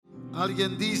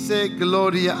Alguien dice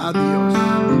gloria a Dios.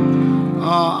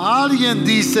 Alguien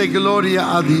dice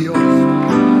gloria a Dios.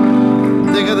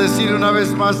 Deja decir una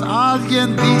vez más,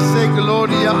 alguien dice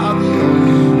gloria a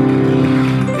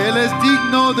Dios. Él es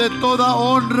digno de toda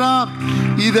honra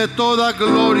y de toda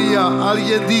gloria.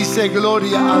 Alguien dice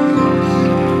gloria a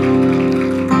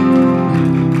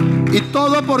Dios. Y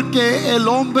todo porque el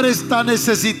hombre está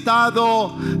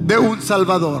necesitado de un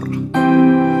Salvador.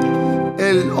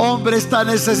 El hombre está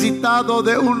necesitado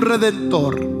de un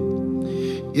Redentor.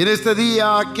 Y en este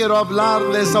día quiero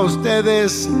hablarles a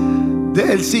ustedes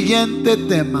del siguiente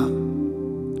tema.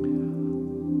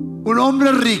 Un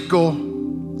hombre rico,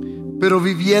 pero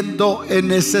viviendo en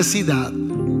necesidad.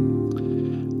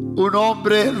 Un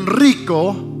hombre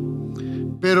rico,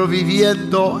 pero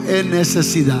viviendo en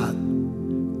necesidad.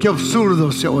 Qué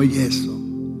absurdo se oye eso.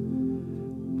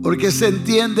 Porque se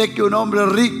entiende que un hombre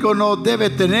rico no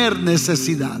debe tener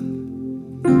necesidad.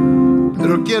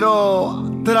 Pero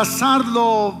quiero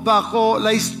trazarlo bajo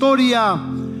la historia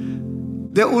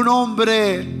de un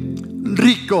hombre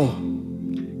rico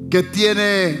que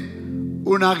tiene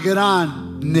una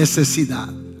gran necesidad.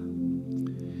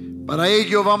 Para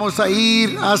ello vamos a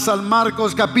ir a San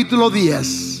Marcos capítulo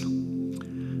 10.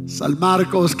 San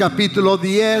Marcos capítulo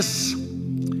 10.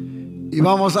 Y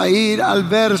vamos a ir al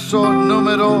verso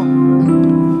número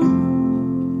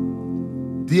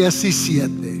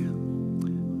 17.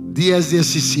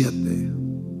 10:17.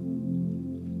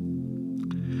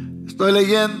 Estoy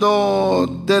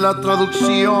leyendo de la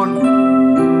traducción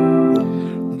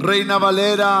Reina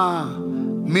Valera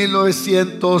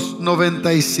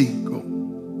 1995.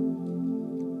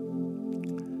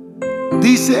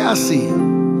 Dice así: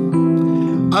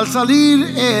 al salir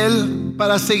él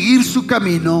para seguir su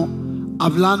camino,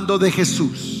 hablando de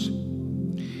Jesús,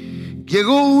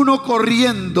 llegó uno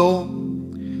corriendo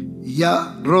y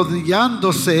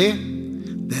arrodillándose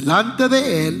delante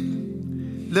de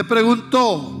él, le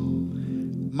preguntó: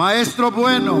 Maestro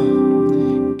bueno,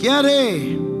 ¿qué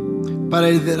haré para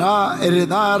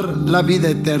heredar la vida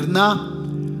eterna?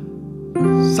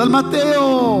 San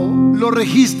Mateo lo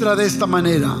registra de esta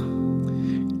manera: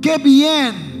 ¿qué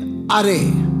bien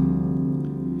haré?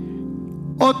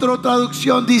 Otra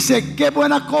traducción dice: ¿qué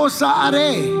buena cosa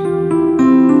haré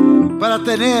para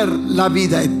tener la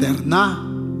vida eterna?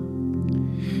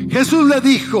 Jesús le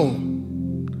dijo: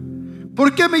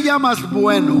 ¿por qué me llamas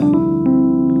bueno?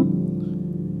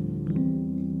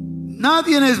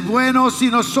 Nadie es bueno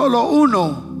sino solo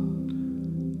uno,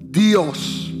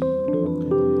 Dios.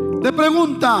 Le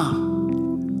pregunta: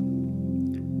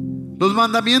 ¿los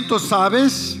mandamientos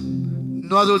sabes?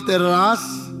 No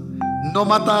adulterarás, no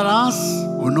matarás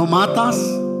o no matas.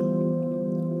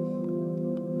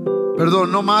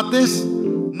 Perdón, no mates,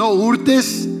 no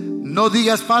hurtes, no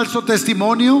digas falso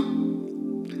testimonio,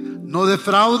 no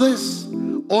defraudes,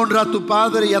 honra a tu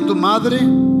padre y a tu madre.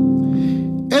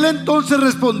 Él entonces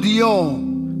respondió,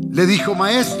 le dijo: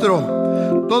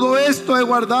 Maestro, todo esto he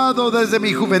guardado desde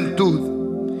mi juventud.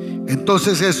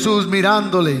 Entonces Jesús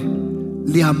mirándole,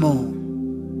 le amó.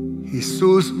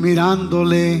 Jesús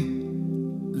mirándole,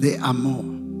 le amó.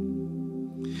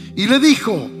 Y le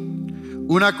dijo: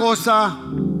 una cosa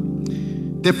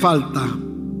te falta.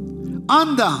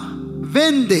 Anda,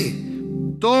 vende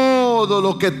todo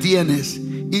lo que tienes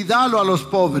y dalo a los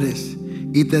pobres,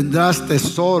 y tendrás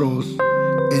tesoros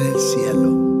en el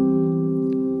cielo.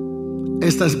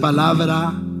 Esta es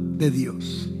palabra de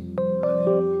Dios.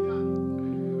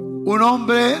 Un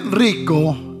hombre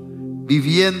rico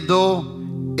viviendo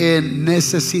en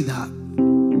necesidad.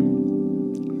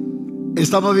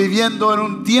 Estamos viviendo en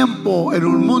un tiempo, en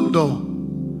un mundo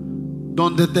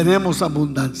donde tenemos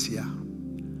abundancia.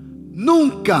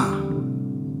 Nunca,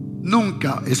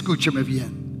 escúcheme bien,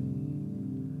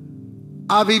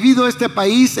 ha vivido este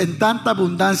país en tanta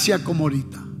abundancia como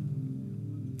ahorita.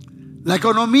 La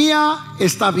economía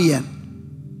está bien.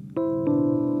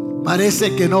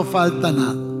 Parece que no falta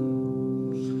nada.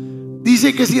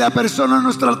 Dice que si la persona no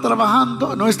está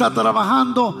trabajando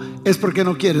es porque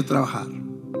no quiere trabajar.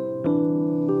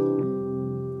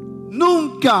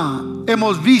 Nunca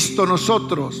hemos visto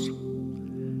nosotros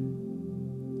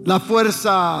la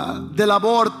fuerza de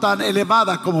labor tan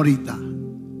elevada como ahorita.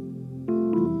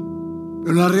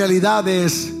 Pero la realidad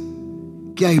es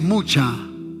que hay mucha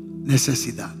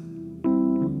necesidad.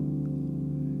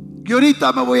 Y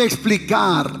ahorita me voy a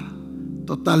explicar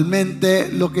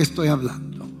totalmente lo que estoy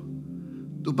hablando.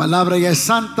 Tu palabra ya es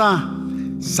santa,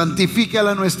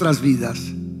 santifícala en nuestras vidas.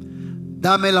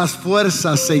 Dame las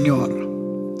fuerzas, Señor.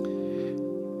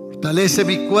 Fortalece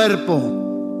mi cuerpo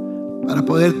para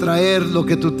poder traer lo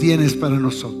que tú tienes para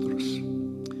nosotros.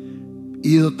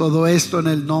 Y todo esto en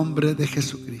el nombre de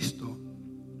Jesucristo.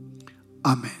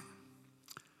 Amén.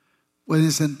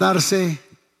 Pueden sentarse.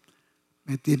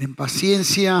 Me tienen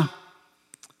paciencia.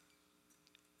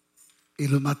 Y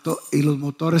los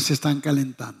motores se están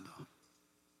calentando.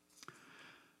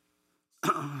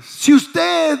 Si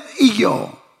usted y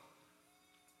yo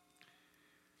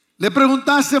le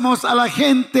preguntásemos a la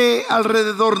gente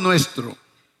alrededor nuestro,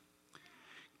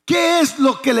 ¿qué es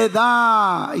lo que le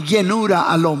da llenura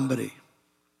al hombre?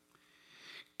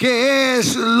 ¿Qué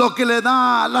es lo que le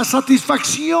da la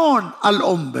satisfacción al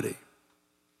hombre?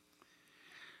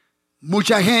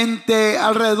 Mucha gente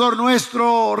alrededor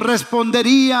nuestro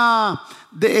respondería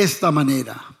de esta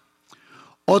manera,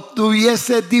 o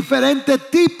tuviese diferente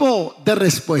tipo de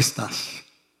respuestas.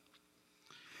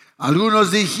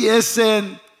 Algunos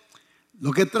dijesen,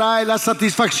 lo que trae la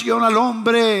satisfacción al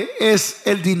hombre es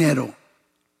el dinero.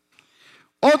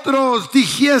 Otros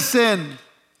dijesen,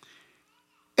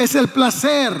 es el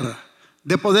placer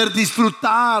de poder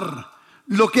disfrutar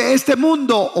lo que este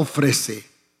mundo ofrece.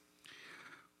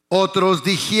 Otros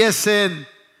dijesen,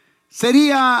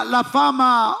 sería la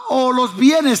fama o los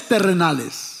bienes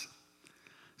terrenales.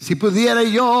 Si pudiera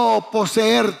yo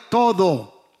poseer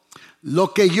todo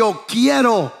lo que yo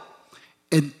quiero,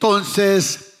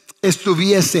 entonces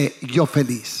estuviese yo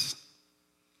feliz.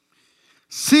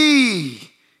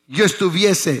 Si yo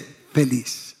estuviese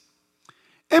feliz.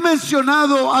 He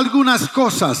mencionado algunas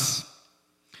cosas,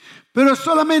 pero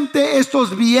solamente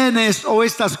estos bienes o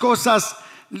estas cosas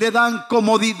le dan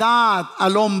comodidad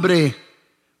al hombre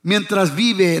mientras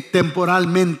vive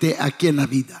temporalmente aquí en la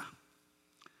vida.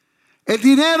 El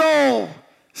dinero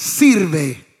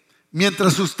sirve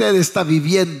mientras usted está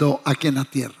viviendo aquí en la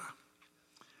tierra.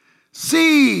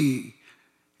 Sí,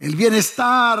 el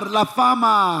bienestar, la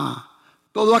fama,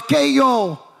 todo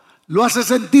aquello lo hace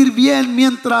sentir bien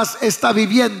mientras está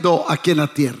viviendo aquí en la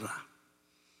tierra.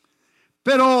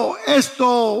 Pero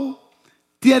esto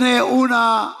tiene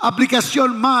una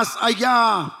aplicación más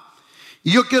allá.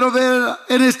 Y yo quiero ver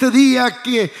en este día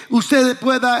que usted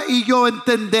pueda y yo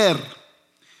entender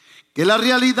que la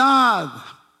realidad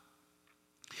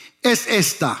es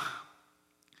esta: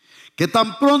 que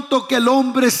tan pronto que el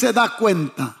hombre se da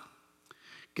cuenta,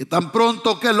 que tan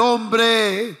pronto que el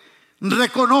hombre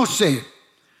reconoce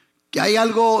que hay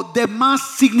algo de más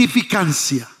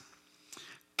significancia,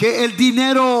 que el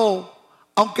dinero,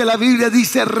 aunque la Biblia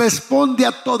dice responde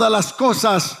a todas las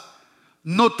cosas,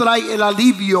 no trae el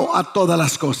alivio a todas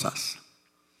las cosas,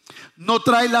 no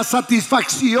trae la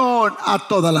satisfacción a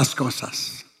todas las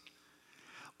cosas.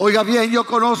 Oiga bien, yo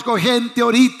conozco gente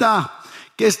ahorita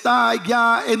que está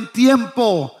ya en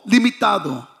tiempo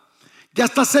limitado, ya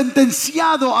está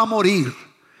sentenciado a morir,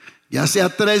 ya sea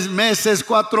 3 meses,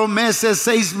 4 meses,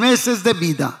 6 meses de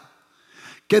vida,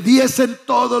 que diesen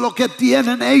todo lo que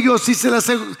tienen ellos si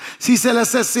se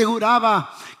les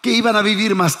aseguraba que iban a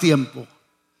vivir más tiempo,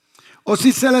 o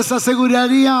si se les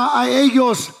aseguraría a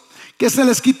ellos que se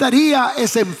les quitaría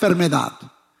esa enfermedad.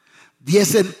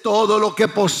 Diesen todo lo que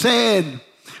poseen,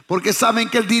 porque saben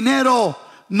que el dinero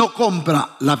no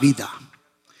compra la vida.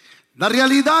 La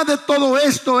realidad de todo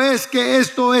esto es que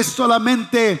esto es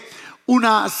solamente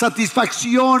una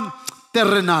satisfacción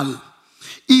terrenal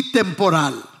y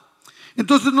temporal.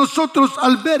 Entonces nosotros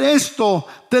al ver esto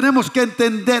tenemos que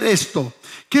entender esto,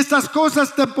 que estas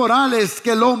cosas temporales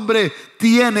que el hombre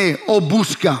tiene o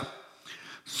busca,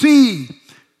 sí,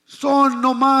 son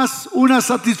nomás una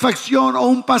satisfacción o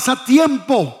un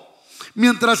pasatiempo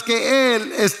mientras que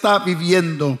él está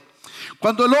viviendo.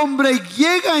 Cuando el hombre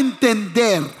llega a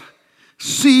entender,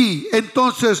 sí,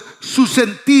 entonces su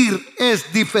sentir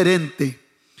es diferente.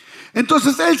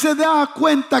 Entonces él se da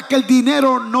cuenta que el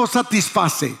dinero no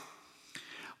satisface.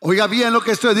 Oiga bien lo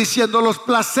que estoy diciendo, los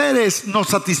placeres no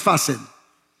satisfacen.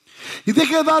 Y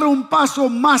deje dar un paso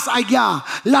más allá,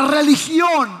 la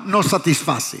religión no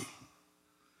satisface.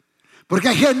 Porque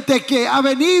hay gente que ha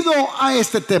venido a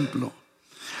este templo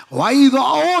o ha ido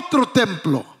a otro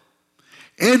templo,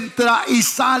 entra y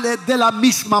sale de la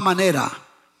misma manera,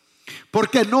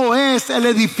 porque no es el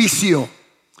edificio,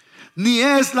 ni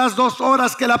es las 2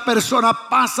 horas que la persona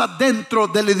pasa dentro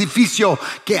del edificio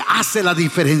que hace la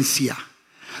diferencia.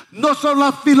 No son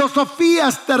las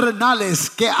filosofías terrenales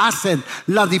que hacen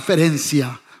la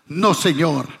diferencia. No,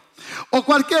 señor. O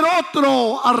cualquier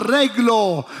otro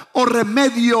arreglo o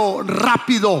remedio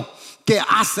rápido que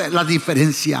hace la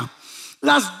diferencia.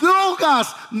 Las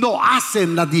drogas no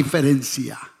hacen la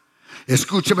diferencia.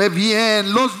 Escúcheme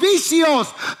bien, los vicios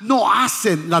no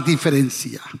hacen la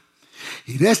diferencia.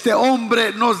 Y este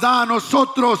hombre nos da a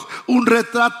nosotros un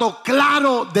retrato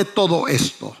claro de todo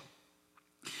esto.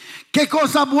 ¿Qué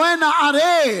cosa buena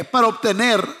haré para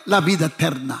obtener la vida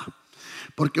eterna?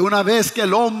 Porque una vez que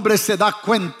el hombre se da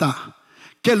cuenta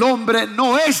que el hombre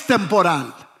no es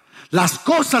temporal, las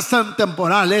cosas son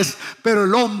temporales, pero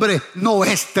el hombre no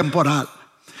es temporal.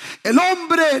 El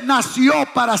hombre nació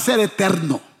para ser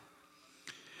eterno.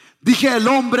 Dije, el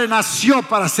hombre nació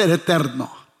para ser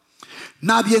eterno.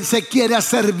 Nadie se quiere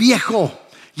hacer viejo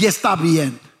y está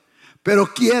bien,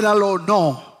 pero quiéralo o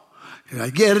no.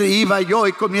 Ayer iba yo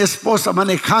y con mi esposa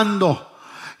manejando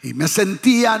y me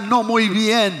sentía no muy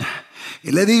bien.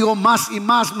 Y le digo, más y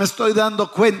más me estoy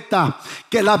dando cuenta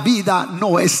que la vida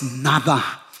no es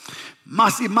nada.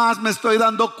 Más y más me estoy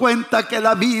dando cuenta que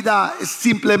la vida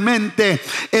simplemente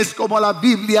es como la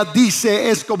Biblia dice,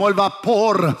 es como el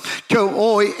vapor que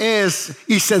hoy es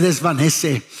y se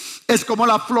desvanece. Es como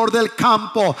la flor del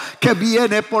campo que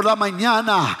viene por la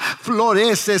mañana,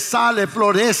 florece, sale,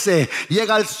 florece,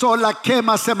 llega el sol, la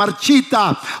quema, se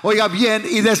marchita. Oiga bien,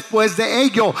 y después de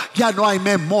ello ya no hay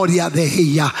memoria de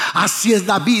ella. Así es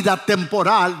la vida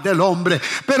temporal del hombre.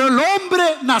 Pero el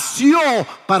hombre nació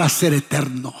para ser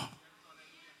eterno.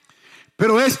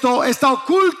 Pero esto está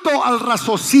oculto al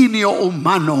raciocinio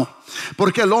humano,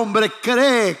 porque el hombre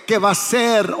cree que va a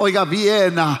ser, oiga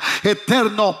bien,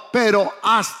 eterno, pero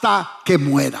hasta que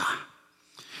muera.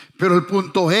 Pero el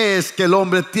punto es que el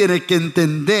hombre tiene que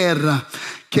entender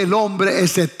que el hombre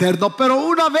es eterno. Pero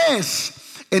una vez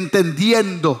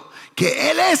entendiendo que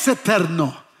Él es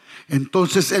eterno,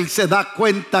 entonces Él se da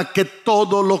cuenta que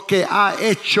todo lo que ha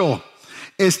hecho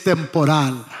es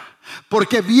temporal.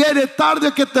 Porque viene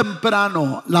tarde que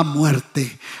temprano la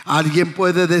muerte. Alguien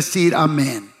puede decir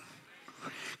amén.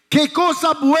 ¿Qué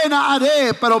cosa buena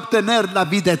haré para obtener la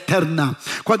vida eterna?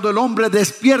 Cuando el hombre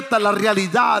despierta la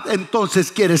realidad, entonces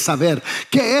quiere saber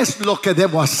qué es lo que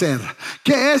debo hacer,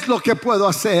 qué es lo que puedo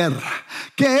hacer,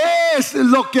 qué es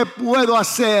lo que puedo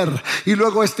hacer. Y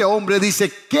luego este hombre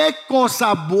dice, ¿qué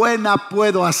cosa buena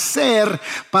puedo hacer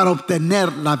para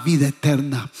obtener la vida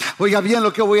eterna? Oiga bien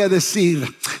lo que voy a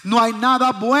decir. No hay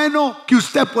nada bueno que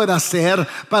usted pueda hacer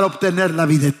para obtener la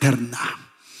vida eterna.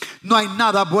 No hay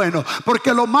nada bueno,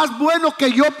 porque lo más bueno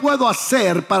que yo puedo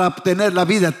hacer para obtener la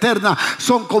vida eterna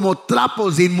son como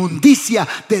trapos de inmundicia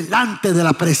delante de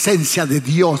la presencia de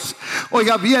Dios.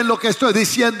 Oiga bien lo que estoy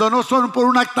diciendo, no son por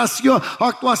una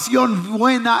actuación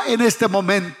buena en este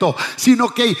momento, sino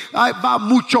que va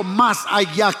mucho más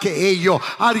allá que ello.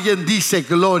 Alguien dice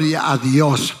gloria a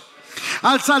Dios.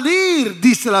 Al salir,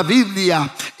 dice la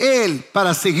Biblia, Él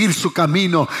para seguir su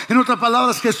camino. En otras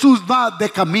palabras, Jesús va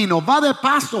de camino, va de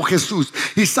paso Jesús.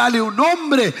 Y sale un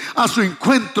hombre a su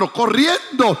encuentro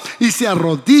corriendo y se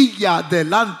arrodilla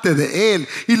delante de Él.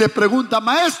 Y le pregunta,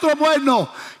 maestro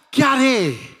bueno, ¿qué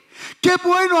haré? ¿Qué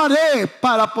bueno haré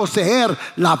para poseer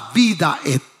la vida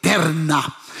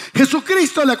eterna?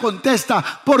 Jesucristo le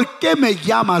contesta, ¿por qué me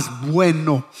llamas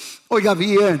bueno? Oiga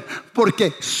bien,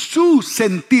 porque su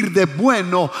sentir de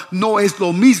bueno no es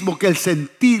lo mismo que el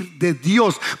sentir de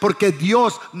Dios, porque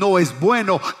Dios no es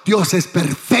bueno, Dios es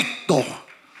perfecto.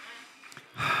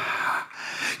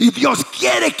 Y Dios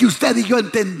quiere que usted y yo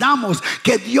entendamos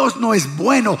que Dios no es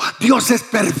bueno, Dios es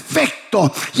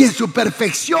perfecto. Y en su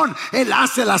perfección Él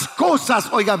hace las cosas,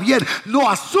 oiga bien, no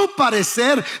a su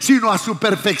parecer, sino a su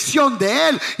perfección de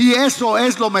Él. Y eso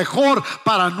es lo mejor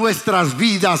para nuestras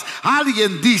vidas.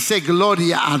 Alguien dice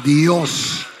gloria a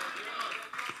Dios.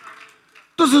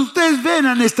 Entonces ustedes ven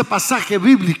en este pasaje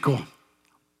bíblico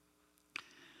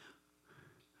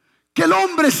que el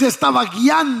hombre se estaba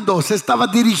guiando, se estaba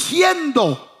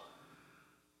dirigiendo,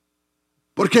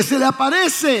 porque se le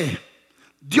aparece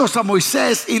Dios a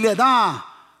Moisés y le da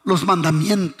los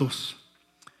mandamientos.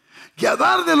 Y a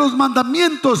darle los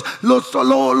mandamientos,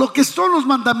 lo que son los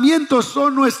mandamientos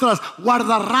son nuestras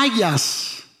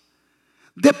guardarrayas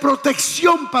de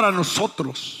protección para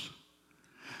nosotros.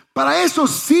 Para eso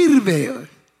sirve.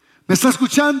 ¿Me está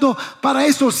escuchando? Para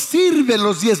eso sirven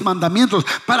los 10 mandamientos,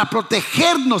 para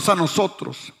protegernos a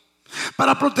nosotros,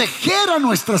 para proteger a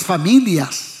nuestras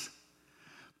familias,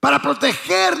 para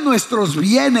proteger nuestros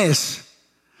bienes,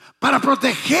 para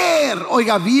proteger,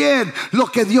 oiga bien,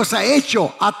 lo que Dios ha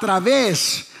hecho a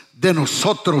través de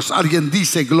nosotros. Alguien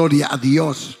dice gloria a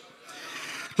Dios.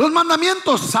 Los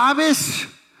mandamientos, ¿sabes?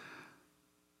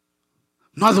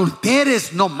 No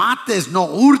adulteres, no mates, no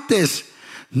hurtes,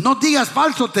 no digas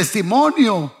falso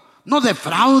testimonio, no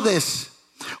defraudes,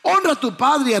 honra a tu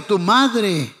padre y a tu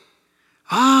madre.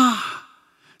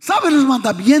 ¿Saben los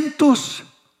mandamientos?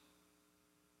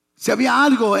 Si había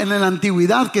algo en la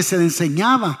antigüedad que se le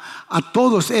enseñaba a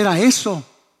todos, era eso.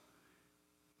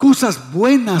 Cosas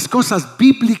buenas, cosas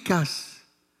bíblicas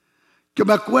Yo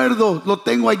me acuerdo, lo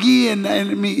tengo allí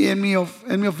en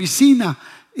mi oficina.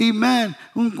 Amen.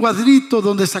 Un cuadrito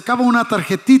donde sacaba una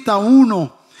tarjetita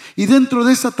uno, y dentro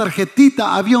de esa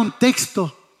tarjetita había un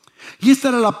texto. Y esta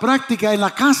era la práctica en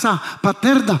la casa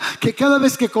paterna, que cada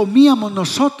vez que comíamos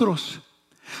nosotros,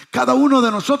 cada uno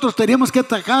de nosotros teníamos que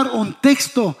sacar un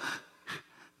texto.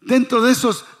 Dentro de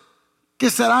esos, ¿qué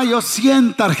será yo?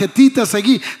 100 tarjetitas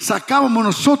allí. Sacábamos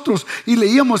nosotros y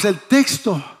leíamos el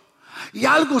texto. Y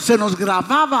algo se nos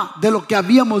grababa de lo que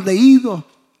habíamos leído.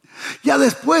 Ya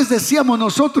después decíamos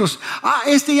nosotros: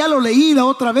 este ya lo leí la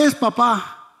otra vez,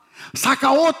 papá.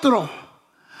 Saca otro.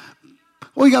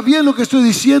 Oiga bien lo que estoy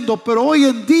diciendo, pero hoy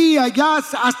en día ya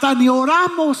hasta ni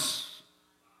oramos.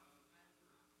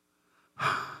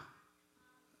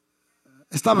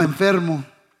 Estaba enfermo.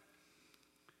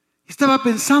 Estaba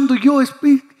pensando yo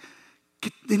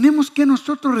que tenemos que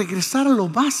nosotros regresar a lo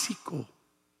básico.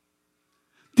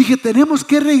 Dije, tenemos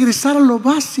que regresar a lo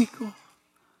básico.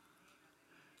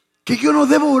 Que yo no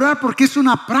debo orar porque es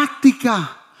una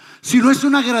práctica, sino es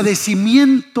un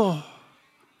agradecimiento.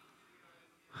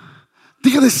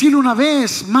 Dije decirlo una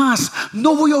vez más: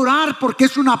 no voy a orar porque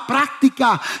es una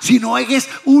práctica, sino es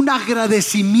un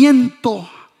agradecimiento.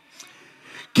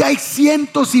 Que hay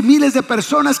cientos y miles de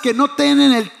personas que no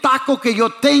tienen el taco que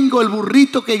yo tengo, el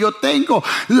burrito que yo tengo,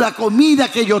 la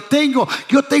comida que yo tengo.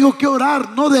 Yo tengo que orar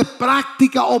no de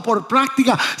práctica o por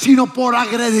práctica, sino por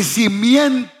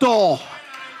agradecimiento.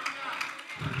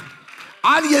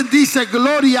 Alguien dice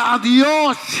gloria a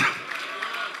Dios.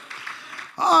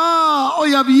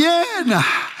 Oiga bien,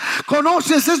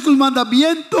 ¿conoces estos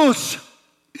mandamientos?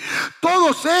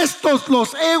 Todos estos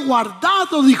los he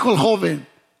guardado, dijo el joven.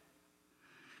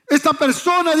 Esta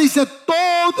persona dice: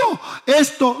 todo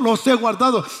esto los he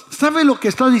guardado. ¿Sabe lo que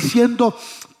está diciendo?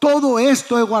 Todo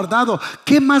esto he guardado.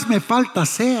 ¿Qué más me falta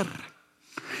hacer?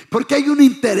 Porque hay un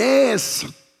interés.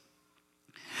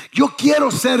 Yo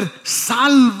quiero ser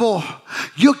salvo.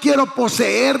 Yo quiero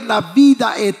poseer la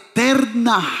vida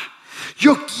eterna.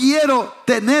 Yo quiero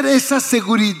tener esa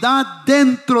seguridad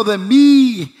dentro de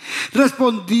mí.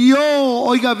 Respondió,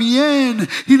 oiga bien,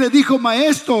 y le dijo: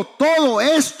 maestro, todo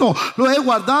esto lo he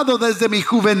guardado desde mi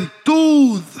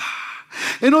juventud.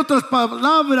 En otras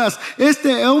palabras,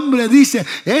 este hombre dice: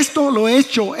 esto lo he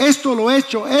hecho, esto lo he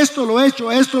hecho, esto lo he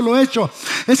hecho, esto lo he hecho.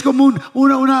 Es como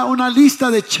una lista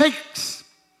de checks,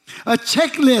 a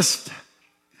checklist.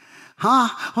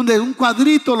 Donde un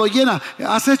cuadrito lo llena.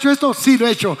 ¿Has hecho esto? Sí, lo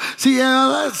he hecho. Sí,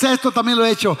 esto también lo he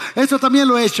hecho. Esto también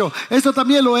lo he hecho. Esto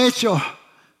también lo he hecho.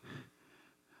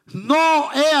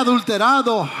 No he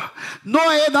adulterado.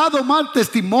 No he dado mal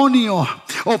testimonio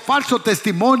o falso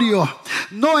testimonio.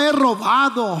 No he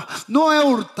robado. No he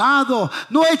hurtado.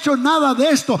 No he hecho nada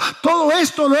de esto. Todo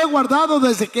esto lo he guardado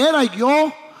desde que era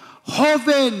yo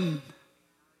joven.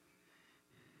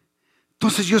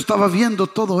 Entonces yo estaba viendo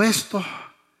todo esto.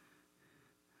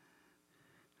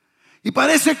 Y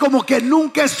parece como que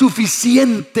nunca es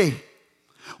suficiente.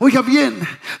 Oiga bien,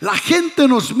 la gente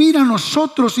nos mira a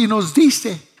nosotros y nos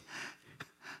dice: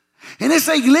 en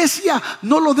esa iglesia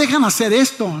no lo dejan hacer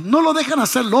esto, no lo dejan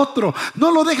hacer lo otro, no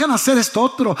lo dejan hacer esto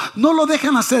otro, no lo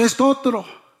dejan hacer esto otro.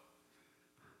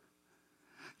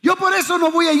 Yo por eso no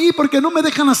voy allí, porque no me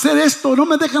dejan hacer esto, no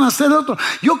me dejan hacer otro.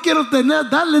 Yo quiero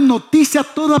darle noticia a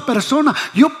toda persona: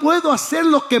 yo puedo hacer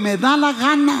lo que me da la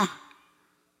gana,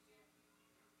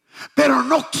 pero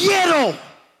no quiero.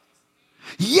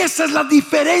 Y esa es la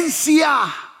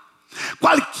diferencia.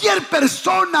 Cualquier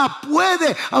persona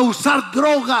puede usar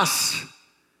drogas.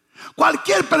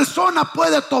 Cualquier persona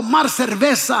puede tomar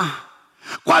cerveza.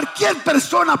 Cualquier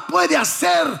persona puede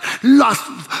hacer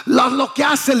lo que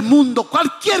hace el mundo.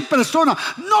 Cualquier persona.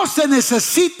 No se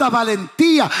necesita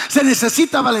valentía. Se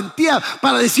necesita valentía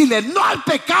para decirle no al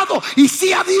pecado y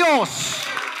sí a Dios.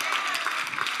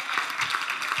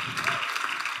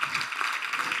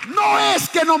 No es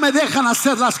que no me dejan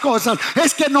hacer las cosas,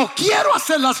 es que no quiero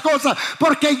hacer las cosas,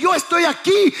 porque yo estoy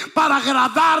aquí para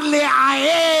agradarle a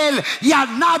Él y a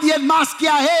nadie más que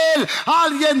a Él.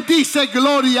 Alguien dice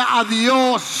gloria a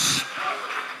Dios.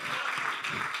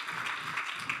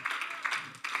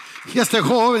 Y este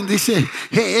joven dice: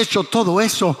 he hecho todo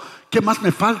eso, ¿qué más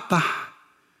me falta?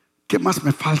 ¿Qué más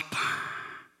me falta?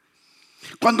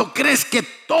 Cuando crees que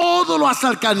todo lo has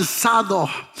alcanzado,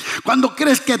 cuando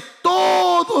crees que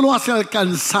todo lo has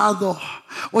alcanzado,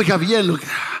 oiga bien,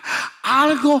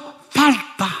 algo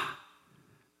falta.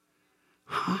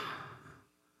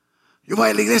 Yo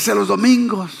voy a la iglesia los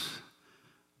domingos,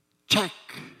 check.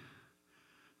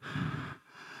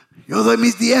 Yo doy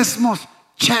mis diezmos,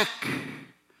 check.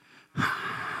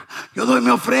 Yo doy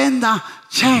mi ofrenda,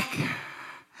 check.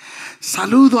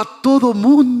 Saludo a todo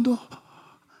mundo,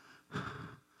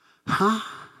 ¿Ah?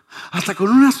 Hasta con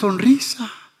una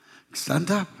sonrisa.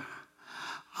 Stand up.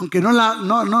 Aunque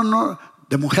no,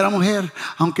 de mujer a mujer,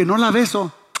 aunque no la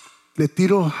beso, le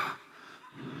tiro.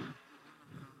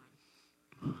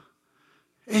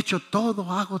 He hecho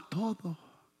todo, hago todo.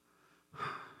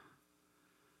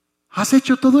 ¿Has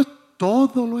hecho todo?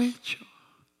 Todo lo he hecho.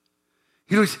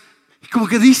 Y como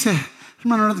que dice,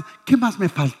 hermano, ¿qué más me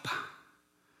falta?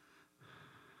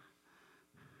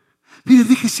 Mire,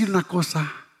 déjese decir una cosa.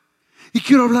 Y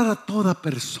quiero hablar a toda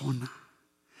persona,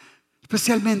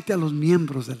 especialmente a los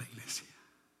miembros de la iglesia.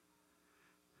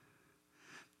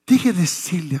 Deje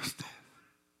decirle a usted,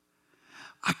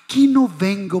 aquí no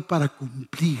vengo para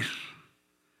cumplir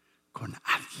con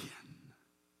alguien.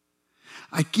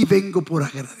 Aquí vengo por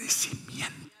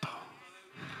agradecimiento.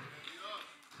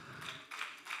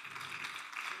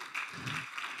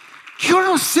 Yo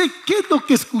no sé qué es lo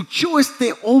que escuchó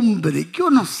este hombre, yo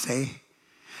no sé.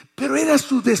 Pero era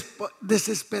su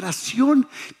desesperación,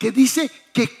 que dice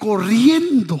que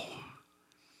corriendo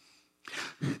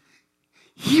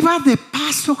iba de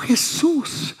paso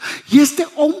Jesús, y este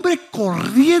hombre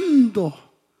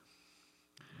corriendo.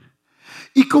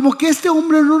 Y como que este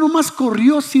hombre no nomás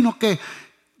corrió, sino que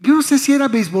yo no sé si era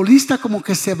beisbolista, como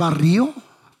que se barrió.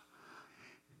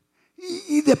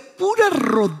 Y de puras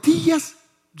rodillas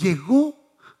llegó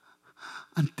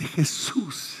ante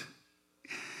Jesús.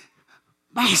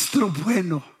 Maestro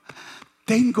bueno,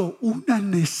 tengo una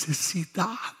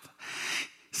necesidad.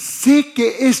 Sé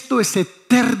que esto es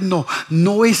eterno,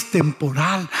 no es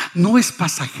temporal, no es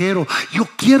pasajero. Yo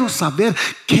quiero saber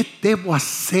qué debo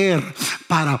hacer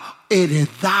para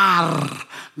heredar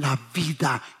la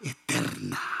vida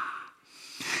eterna.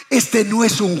 Este no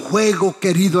es un juego,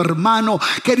 querido hermano,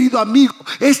 querido amigo.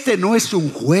 Este no es un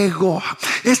juego.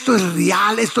 Esto es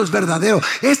real, esto es verdadero.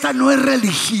 Esta no es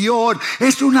religión,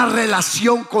 es una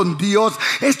relación con Dios.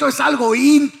 Esto es algo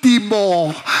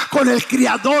íntimo con el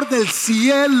Creador del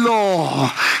cielo.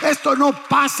 Esto no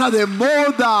pasa de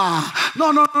moda.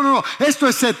 No. Esto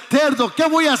es eterno. ¿Qué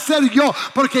voy a hacer yo?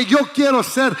 Porque yo quiero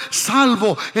ser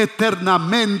salvo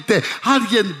eternamente.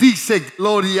 Alguien dice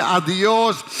gloria a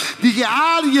Dios. Dije,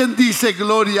 alguien dice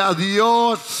gloria a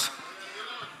Dios.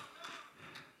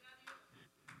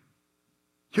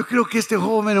 Yo creo que este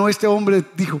joven o este hombre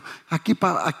dijo, aquí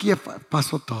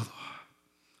pasó todo.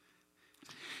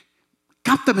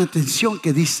 Capta mi atención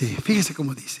que dice, fíjese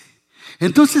cómo dice.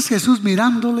 Entonces Jesús,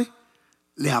 mirándole,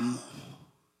 le amó.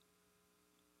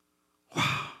 Wow.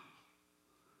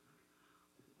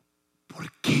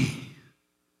 ¿Por qué?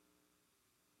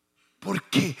 ¿Por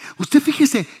qué? Usted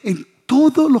fíjese en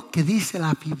todo lo que dice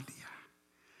la Biblia.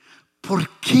 ¿Por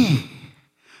qué?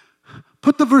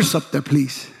 Put the verse up there,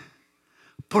 please.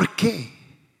 ¿Por qué?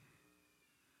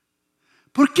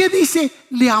 ¿Por qué dice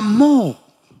le amó?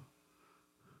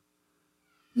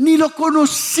 Ni lo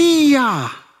conocía.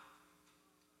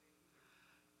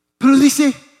 Pero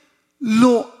dice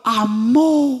lo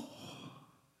amó.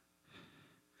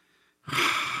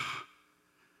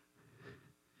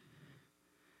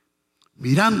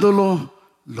 Mirándolo,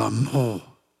 lo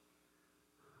amó.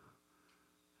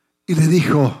 Y le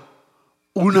dijo,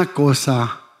 una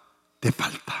cosa te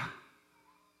falta.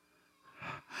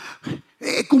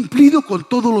 He cumplido con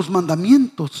todos los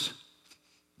mandamientos.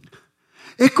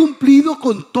 He cumplido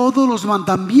con todos los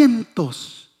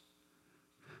mandamientos.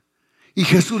 Y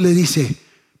Jesús le dice,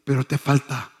 pero te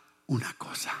falta una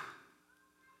cosa.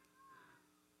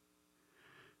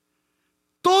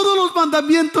 Todos los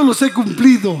mandamientos los he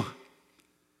cumplido.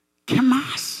 ¿Qué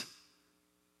más?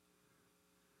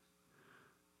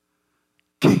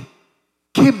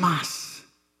 ¿Qué más?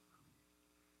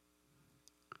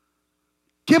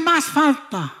 ¿Qué más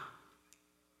falta?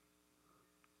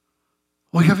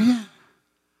 Oiga bien.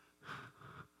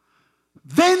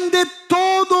 Vende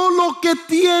todo lo que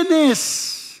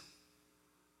tienes.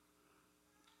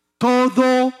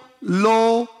 Todo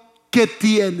lo que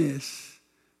tienes.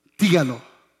 Dígalo.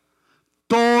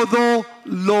 Todo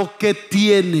lo que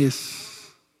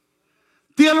tienes.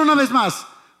 Dígalo una vez más.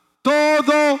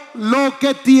 Todo lo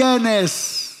que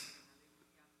tienes.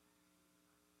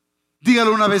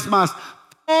 Dígalo una vez más.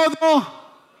 Todo.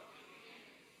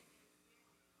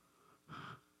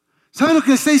 ¿Sabe lo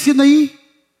que está diciendo ahí?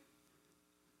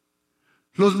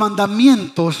 Los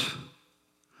mandamientos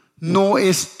no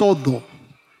es todo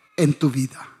en tu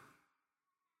vida.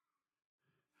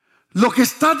 Lo que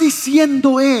está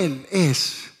diciendo él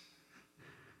es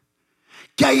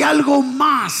que hay algo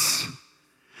más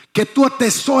que tú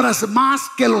atesoras más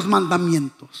que los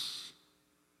mandamientos.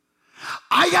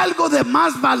 Hay algo de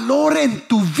más valor en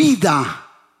tu vida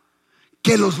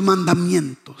que los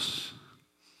mandamientos.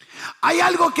 Hay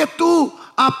algo que tú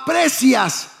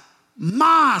aprecias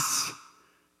más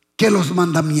que los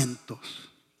mandamientos.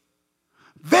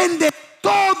 Vende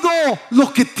todo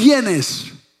lo que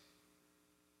tienes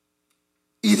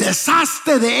y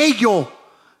deshazte de ello.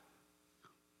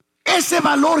 Ese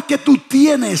valor que tú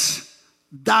tienes,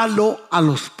 dalo a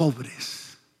los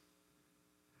pobres.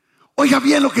 Oiga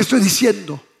bien lo que estoy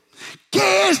diciendo.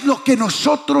 ¿Qué es lo que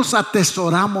nosotros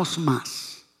atesoramos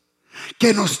más?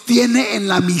 Que nos tiene en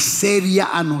la miseria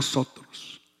a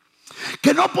nosotros.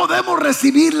 Que no podemos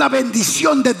recibir la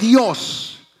bendición de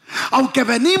Dios. Aunque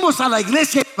venimos a la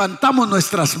iglesia y levantamos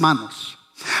nuestras manos.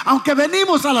 Aunque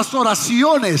venimos a las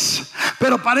oraciones,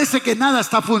 pero parece que nada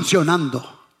está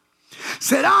funcionando.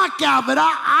 ¿Será que habrá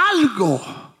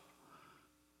algo?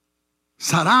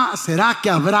 ¿Será que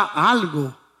habrá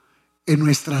algo en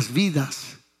nuestras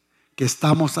vidas que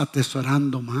estamos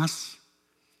atesorando más?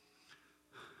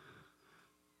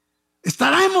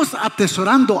 ¿Estaremos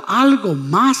atesorando algo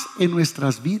más en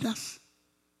nuestras vidas?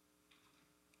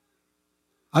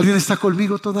 ¿Alguien está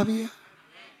conmigo todavía?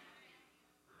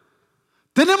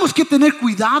 Tenemos que tener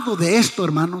cuidado de esto,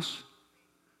 hermanos.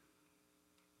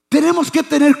 Tenemos que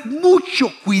tener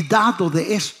mucho cuidado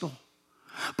de esto.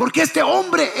 Porque este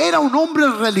hombre era un hombre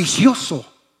religioso.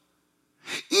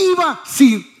 Iba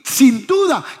sin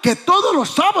duda que todos los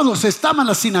sábados estaba en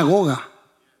la sinagoga.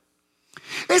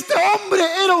 Este hombre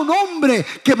era un hombre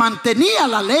que mantenía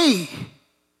la ley,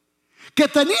 que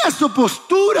tenía su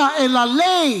postura en la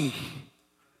ley.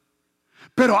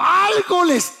 Pero algo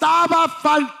le estaba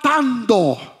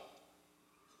faltando.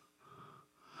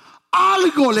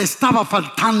 Algo le estaba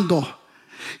faltando.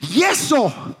 Y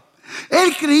eso,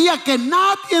 él creía que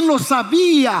nadie lo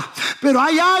sabía. Pero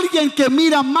hay alguien que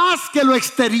mira más que lo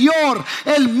exterior.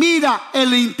 Él mira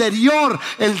el interior,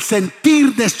 el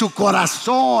sentir de su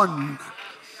corazón.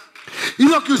 Y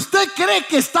lo que usted cree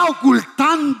que está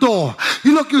ocultando, y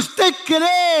lo que usted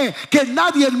cree que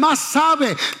nadie más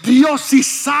sabe, Dios sí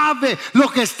sabe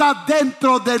lo que está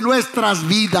dentro de nuestras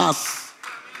vidas.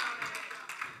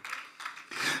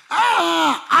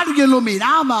 Alguien lo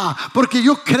miraba, porque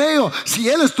yo creo, si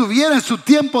él estuviera en su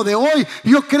tiempo de hoy,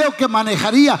 yo creo que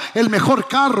manejaría el mejor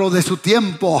carro de su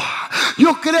tiempo.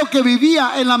 Yo creo que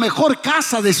vivía en la mejor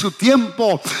casa de su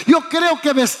tiempo. Yo creo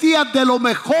que vestía de lo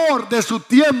mejor de su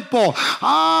tiempo.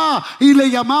 Y le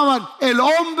llamaban el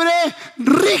hombre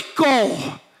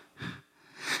rico,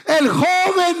 el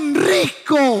joven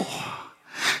rico,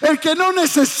 el que no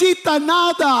necesita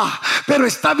nada, pero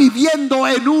está viviendo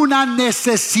en una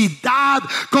necesidad,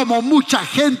 como mucha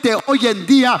gente hoy en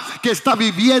día que está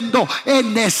viviendo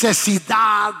en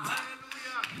necesidad.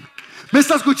 ¿Me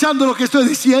está escuchando lo que estoy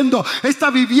diciendo? Está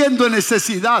viviendo en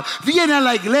necesidad. Viene a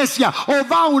la iglesia o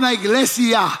va a una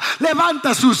iglesia,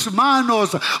 levanta sus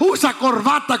manos, usa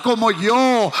corbata como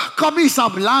yo, camisa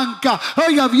blanca.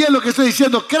 Oiga bien lo que estoy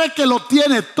diciendo. Cree que lo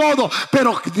tiene todo,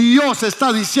 pero Dios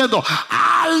está diciendo: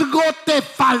 algo te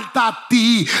falta a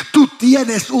ti. Tú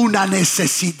tienes una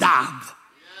necesidad.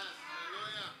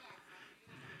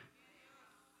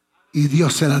 Y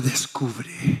Dios se la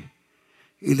descubre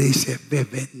y le dice: ve,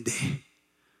 vende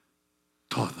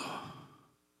todo.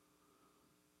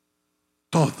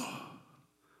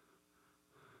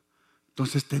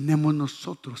 Entonces tenemos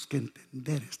nosotros que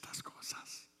entender estas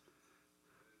cosas.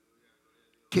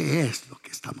 ¿Qué es lo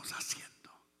que estamos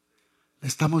haciendo? ¿Le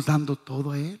estamos dando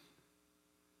todo a Él?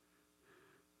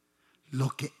 ¿Lo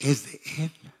que es de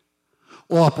Él?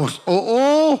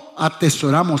 ¿O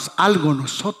atesoramos algo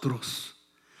nosotros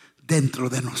dentro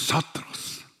de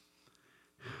nosotros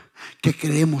que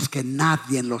creemos que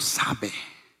nadie lo sabe?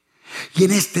 Y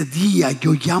en este día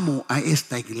yo llamo a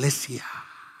esta iglesia,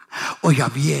 oiga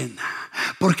bien,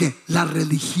 porque la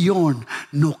religión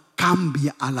no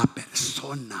cambia a la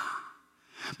persona.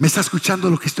 ¿Me está escuchando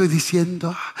lo que estoy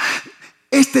diciendo?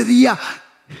 Este día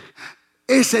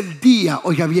es el día,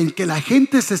 oiga bien, que la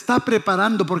gente se está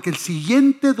preparando, porque el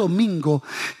siguiente domingo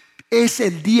es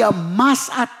el día más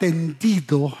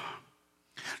atendido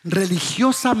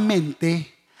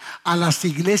religiosamente a las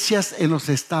iglesias en los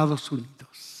Estados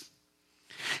Unidos.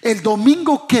 El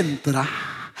domingo que entra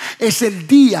es el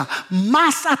día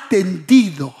más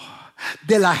atendido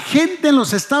de la gente en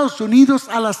los Estados Unidos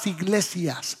a las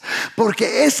iglesias,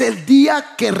 porque es el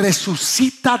día que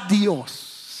resucita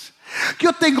Dios.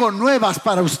 Yo tengo nuevas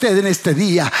para usted en este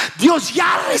día. Dios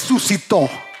ya resucitó.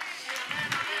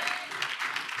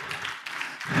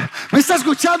 ¿Me está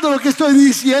escuchando lo que estoy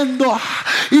diciendo?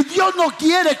 Y Dios no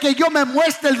quiere que yo me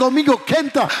muestre el domingo que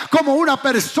entra como una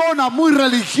persona muy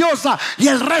religiosa y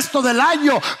el resto del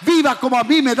año viva como a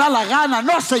mí me da la gana.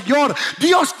 No, Señor,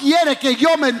 Dios quiere que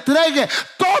yo me entregue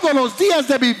todos los días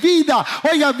de mi vida,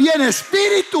 oiga bien,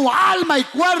 espíritu, alma y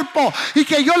cuerpo, y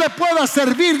que yo le pueda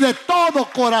servir de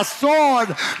todo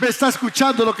corazón. ¿Me está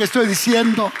escuchando lo que estoy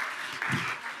diciendo?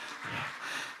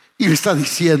 Y me está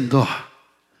diciendo: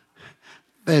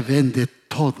 ve, vende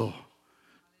todo.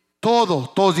 Todo,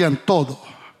 todos digan todo.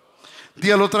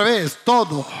 Dígalo otra vez: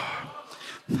 todo.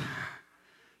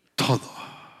 Todo.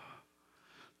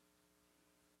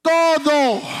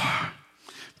 Todo.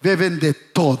 Ve, vende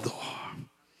todo.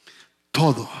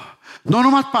 Todo. No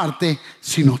nomás parte,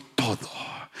 sino todo.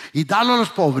 Y dalo a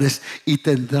los pobres y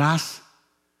tendrás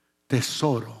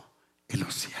tesoro en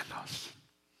los cielos.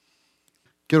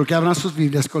 Quiero que abran sus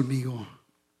Biblias conmigo.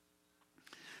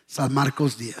 San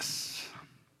Marcos 10.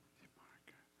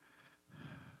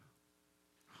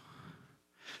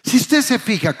 Si usted se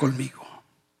fija conmigo,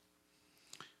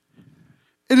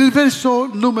 en el verso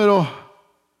número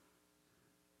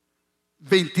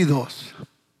 22,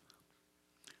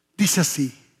 dice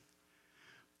así: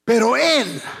 pero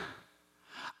él,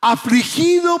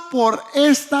 afligido por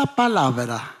esta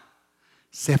palabra,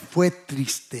 se fue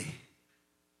triste,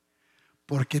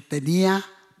 porque tenía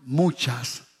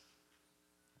muchas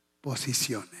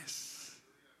posiciones.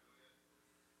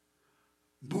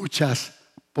 Muchas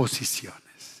posiciones.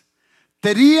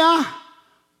 Tenía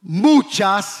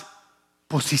muchas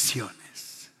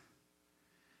posiciones.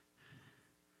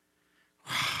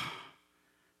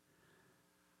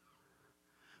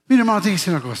 Mire, hermano, te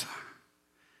dice una cosa.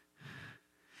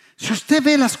 Si usted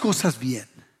ve las cosas bien,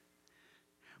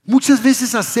 muchas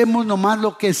veces hacemos nomás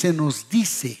lo que se nos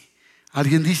dice.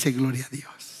 Alguien dice gloria a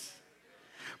Dios.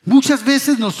 Muchas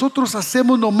veces nosotros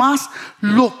hacemos nomás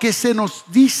lo que se nos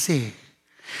dice.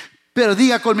 Pero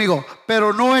diga conmigo: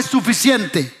 pero no es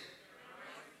suficiente.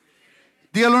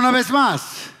 Dígalo una vez más.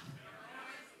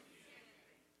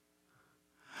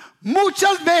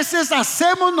 Muchas veces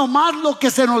hacemos nomás lo que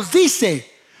se nos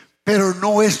dice, pero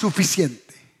no es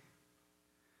suficiente.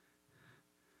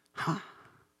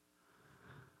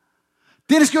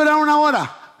 Tienes que orar una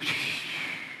hora,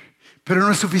 pero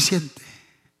no es suficiente.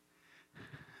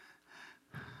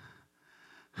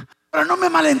 Pero no me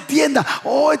malentienda: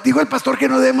 oh, dijo el pastor que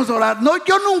no debemos orar. No,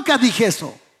 yo nunca dije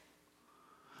eso.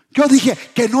 Yo dije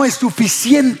que no es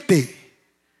suficiente.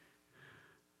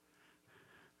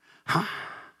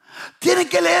 Tienen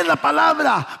que leer la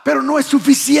palabra, pero no es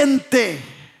suficiente.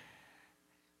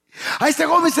 A este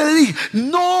joven se le dice: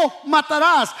 no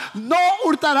matarás, no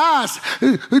hurtarás,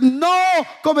 no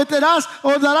cometerás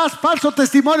o darás falso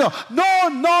testimonio.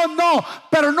 No,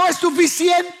 pero no es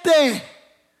suficiente.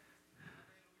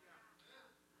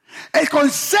 El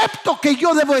concepto que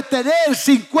yo debo de tener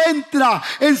se encuentra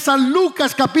en San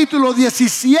Lucas capítulo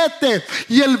 17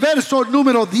 y el verso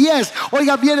número 10.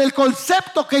 Oiga bien, el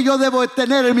concepto que yo debo de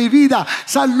tener en mi vida.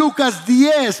 San Lucas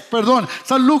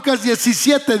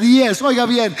 17, 10. Oiga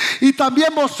bien. Y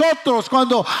también vosotros,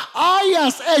 cuando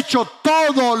hayas hecho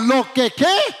todo lo que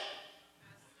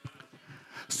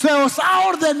se os ha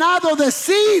ordenado,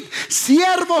 decid: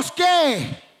 siervos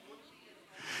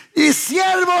y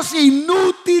siervos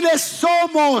inútiles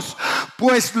somos,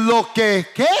 pues lo que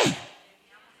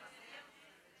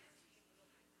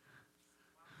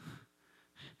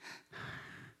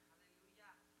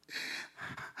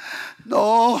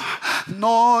no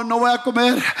voy a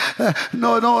comer.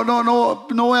 No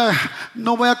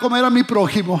voy a comer a mi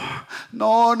prójimo.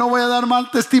 No voy a dar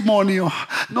mal testimonio.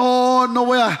 No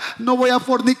voy a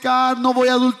fornicar. No voy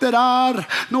a adulterar.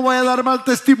 No voy a dar mal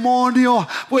testimonio.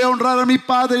 Voy a honrar a mi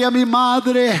padre y a mi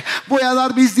madre. Voy a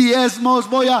dar mis diezmos.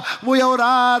 Voy a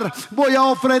orar. Voy a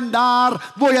ofrendar.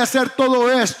 Voy a hacer todo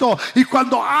esto. Y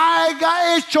cuando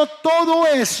haya hecho todo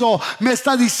eso, me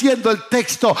está diciendo el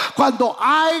texto, cuando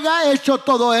haya hecho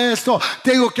todo esto,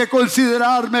 tengo que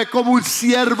considerarme como un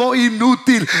siervo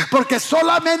inútil, porque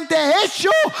solamente he hecho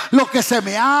lo que se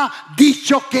me ha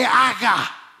dicho que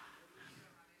haga.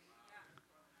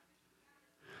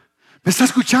 ¿Me está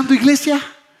escuchando, iglesia?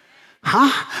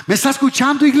 ¿Me está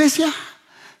escuchando, iglesia?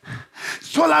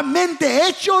 Solamente he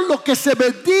hecho lo que se me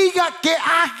diga que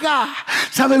haga.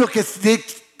 ¿Sabe lo que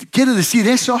quiere decir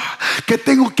eso? Que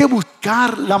tengo que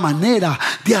buscar la manera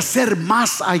de hacer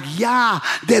más allá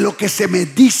de lo que se me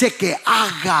dice que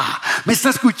haga. ¿Me está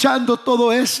escuchando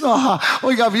todo eso?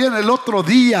 Oiga bien, el otro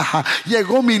día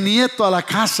llegó mi nieto a la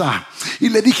casa y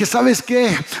le dije: ¿sabes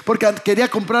qué? Porque quería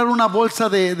comprar una bolsa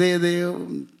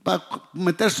para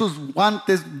meter sus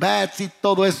guantes, bats y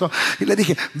todo eso. Y le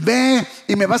dije: ve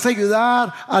y me vas a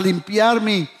ayudar a limpiar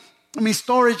mi mi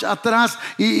storage atrás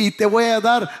y te voy a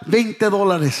dar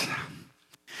 $20.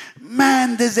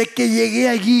 Man, desde que llegué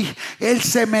allí, él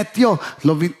se metió.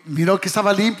 Miró que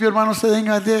estaba limpio, hermano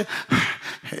Cedeño.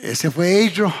 Ese fue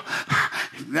Adriel.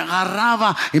 Me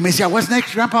agarraba y me decía, what's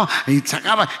next, grandpa? Y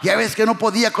sacaba. Ya ves que no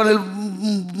podía con el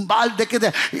balde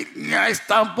y ya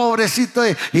está un pobrecito.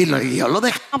 Y yo lo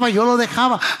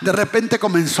dejaba. De repente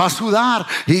comenzó a sudar.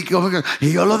 Y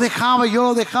yo lo dejaba.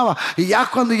 Y ya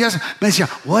cuando ya me decía,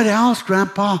 what else,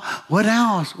 grandpa? What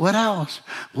else?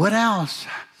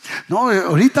 No,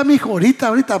 ahorita, mijo, ahorita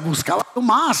buscaba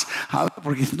más,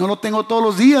 porque no lo tengo todos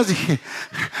los días. Dije,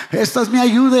 esta es mi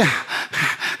ayuda.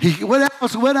 Y what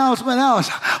else?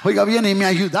 Oiga bien, y me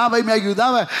ayudaba. Y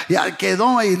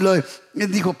quedó y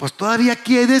dijo, pues todavía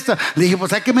aquí hay de esta. Le dije,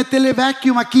 pues hay que meterle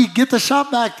vacuum aquí. Get the shop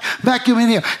vacuum in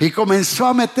here. Y comenzó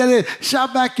a meterle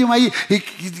shop vacuum ahí. Y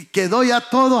quedó ya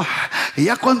todo. Y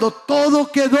ya cuando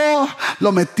todo quedó,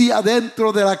 lo metí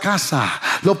adentro de la casa.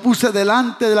 Lo puse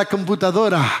delante de la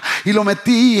computadora. Y lo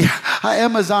metí a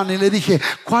Amazon. Y le dije,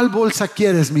 ¿cuál bolsa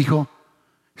quieres, mijo?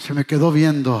 Se me quedó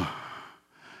viendo.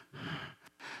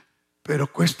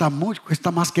 Pero cuesta mucho,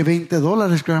 cuesta más que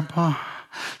 $20, grandpa.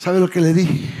 ¿Sabe lo que le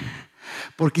dije?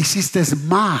 Porque hiciste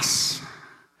más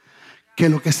que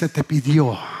lo que se te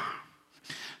pidió.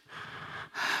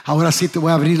 Ahora sí te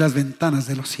voy a abrir las ventanas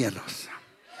de los cielos.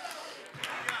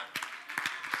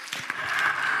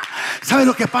 ¿Sabe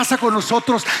lo que pasa con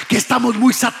nosotros? Que estamos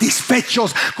muy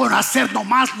satisfechos con hacer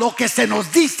nomás lo que se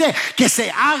nos dice que se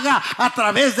haga a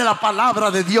través de la palabra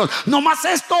de Dios. No más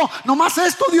esto,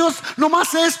 Dios. No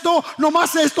más esto,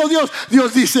 Dios.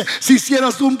 Dios dice, si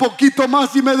hicieras un poquito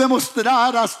más y me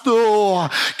demostraras tú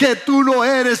que tú no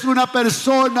eres una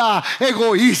persona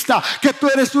egoísta, que tú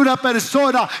eres una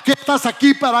persona que estás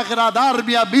aquí para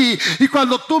agradarme a mí. Y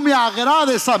cuando tú me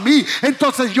agrades a mí,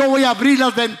 entonces yo voy a abrir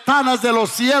las ventanas de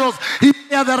los cielos y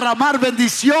voy a derramar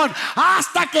bendición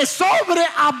hasta que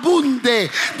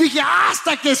sobreabunde. Dije,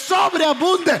 hasta que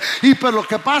sobreabunde. Y pero lo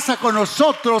que pasa con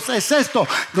nosotros es esto: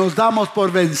 nos damos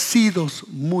por vencidos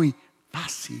muy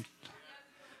fácil.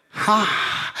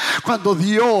 Cuando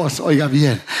Dios, oiga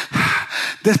bien,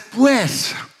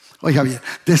 después,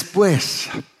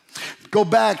 go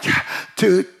back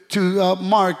to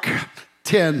Mark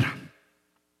 10.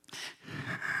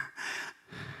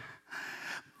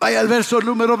 Vaya al verso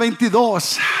número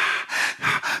 22.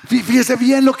 Fíjese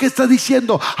bien lo que está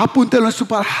diciendo. Apúntelo en su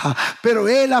palabra. Pero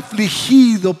él,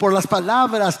 afligido por las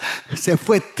palabras, se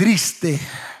fue triste,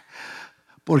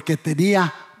 porque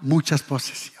tenía muchas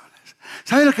posesiones.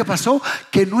 ¿Sabe lo que pasó?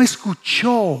 Que no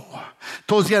escuchó.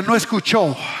 Todos días no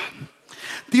escuchó.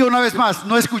 Diga una vez más,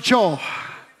 no escuchó.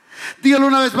 Dígalo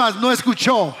una vez más, no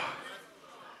escuchó.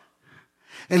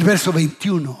 El verso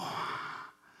 21.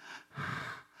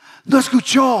 No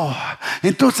escuchó.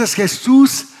 Entonces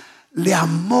Jesús le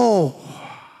amó.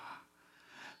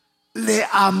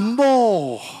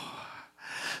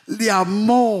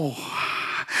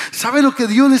 ¿Sabe lo que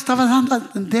Dios le estaba dando a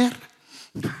entender?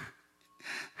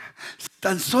 Si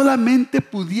tan solamente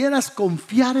pudieras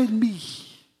confiar en mí.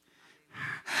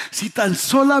 Si tan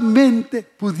solamente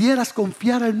pudieras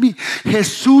confiar en mí.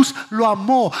 Jesús lo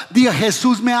amó. Diga,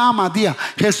 Jesús me ama. Diga,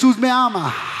 Jesús me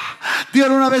ama.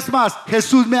 Dígalo una vez más,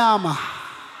 Jesús me ama.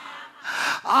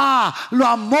 Lo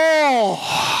amó.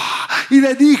 Y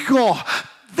le dijo,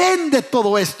 vende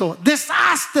todo esto,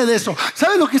 deshazte de eso.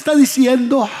 ¿Sabe lo que está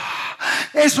diciendo?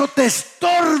 Eso te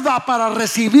estorba para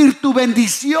recibir tu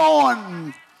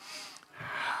bendición.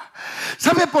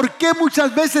 ¿Sabe por qué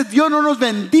muchas veces Dios no nos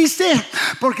bendice?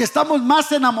 Porque estamos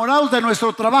más enamorados de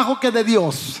nuestro trabajo que de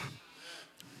Dios.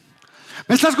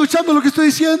 ¿Me está escuchando lo que estoy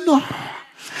diciendo?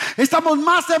 Estamos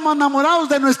más enamorados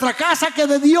de nuestra casa que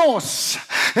de Dios.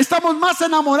 Estamos más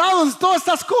enamorados de todas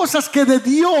estas cosas que de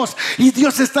Dios. Y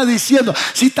Dios está diciendo,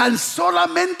 si tan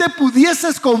solamente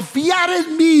pudieses confiar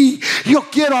en mí, yo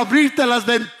quiero abrirte las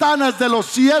ventanas de los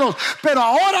cielos. Pero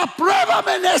ahora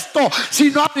pruébame en esto. Si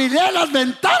no, abriré las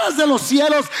ventanas de los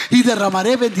cielos y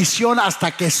derramaré bendición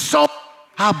hasta que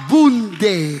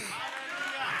sobreabunde.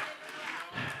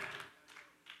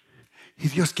 Y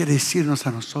Dios quiere decirnos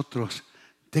a nosotros,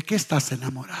 ¿de qué estás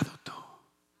enamorado tú?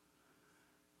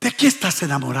 ¿De qué estás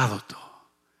enamorado tú?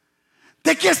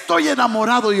 ¿De qué estoy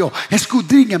enamorado yo?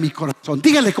 Escudriña mi corazón.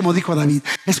 Dígale como dijo David,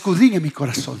 escudriña mi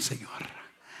corazón, Señor.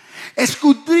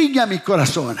 Escudriña mi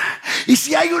corazón. Y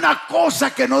si hay una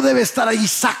cosa que no debe estar ahí,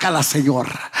 sácala, Señor.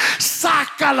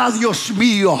 sácala, Dios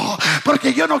mío,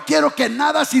 porque yo no quiero que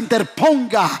nada se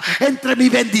interponga entre mi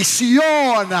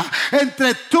bendición,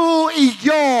 entre tú y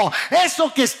yo.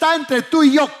 Eso que está entre tú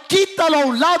y yo, quítalo a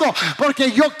un lado,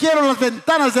 porque yo quiero las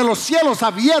ventanas de los cielos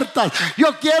abiertas.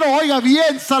 Yo quiero, oiga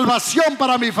bien, salvación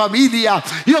para mi familia.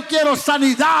 Yo quiero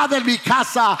sanidad en mi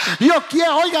casa. Yo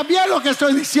quiero, oiga bien lo que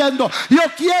estoy diciendo, yo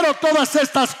quiero todas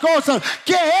estas cosas.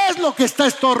 ¿Qué es lo que está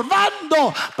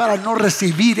estorbando para no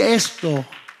recibir esto?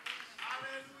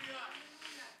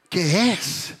 ¿Qué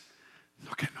es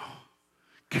lo que no?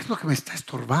 ¿Qué es lo que me está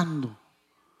estorbando?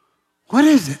 What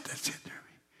is it that's hindering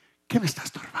me? ¿Qué me está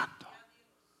estorbando?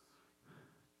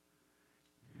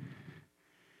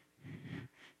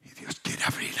 Y Dios quiere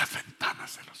abrir las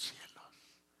ventanas de los cielos.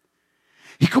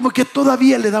 Y como que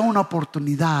todavía le da una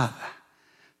oportunidad.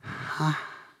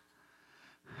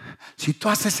 Si tú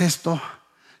haces esto,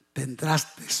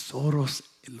 tendrás tesoros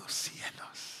en los cielos.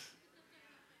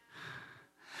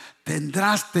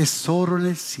 Tendrás tesoro en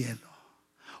el cielo.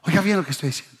 Oiga bien lo que estoy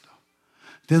diciendo.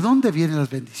 ¿De dónde vienen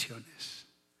las bendiciones?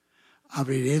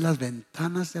 Abriré las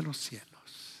ventanas de los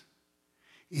cielos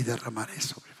y derramaré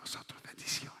sobre vosotros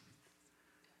bendición.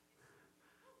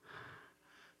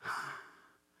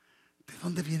 ¿De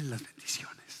dónde vienen las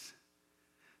bendiciones?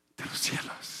 De los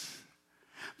cielos.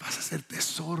 Vas a hacer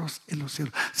tesoros en los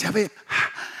cielos. ¿Sabe?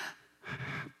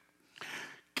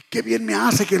 Qué bien me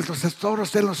hace que los tesoros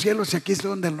estén en los cielos y aquí es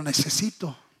donde lo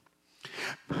necesito.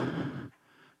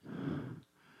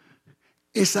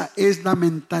 Esa es la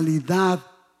mentalidad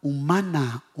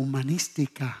humana,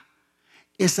 humanística.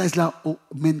 Esa es la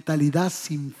mentalidad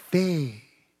sin fe.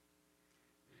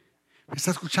 ¿Me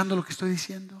está escuchando lo que estoy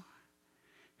diciendo?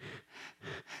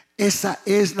 Esa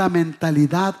es la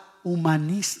mentalidad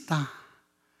humanista.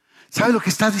 ¿Sabe lo que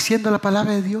está diciendo la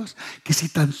palabra de Dios? Que si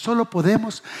tan solo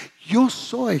podemos, yo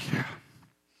soy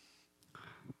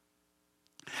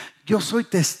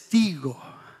testigo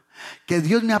que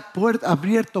Dios me ha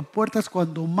abierto puertas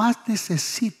cuando más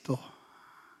necesito.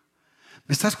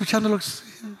 ¿Me está escuchando lo que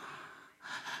estoy diciendo?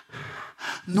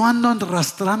 No ando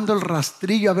arrastrando el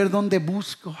rastrillo a ver dónde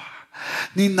busco.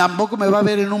 Ni tampoco me va a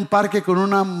ver en un parque con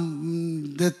una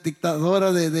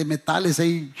detectadora de metales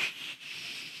ahí.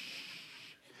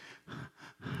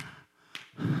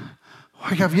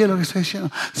 Oiga bien lo que estoy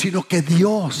diciendo. Sino que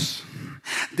Dios,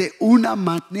 de una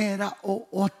manera u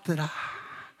otra,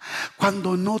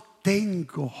 cuando no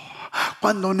tengo,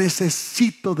 cuando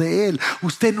necesito de Él,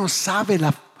 usted no sabe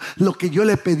lo que yo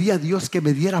le pedí a Dios, que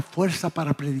me diera fuerza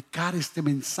para predicar este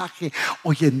mensaje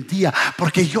hoy en día,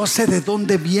 porque yo sé de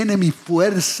dónde viene mi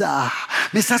fuerza.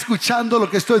 ¿Me está escuchando lo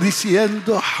que estoy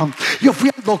diciendo? Yo fui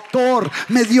al doctor,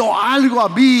 me dio algo a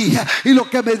mí, y lo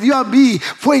que me dio a mí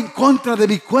fue en contra de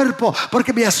mi cuerpo,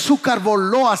 porque mi azúcar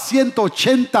voló a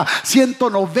 180,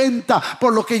 190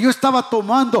 por lo que yo estaba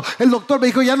tomando. El doctor me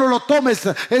dijo: ya no lo tomes,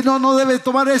 no debes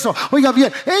tomar eso. Oiga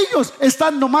bien, ellos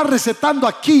están nomás recetando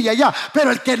aquí y allá, pero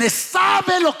el que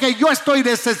sabe lo que yo estoy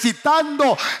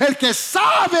necesitando, el que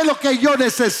sabe lo que yo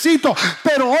necesito,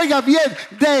 pero oiga bien,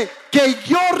 de que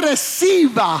yo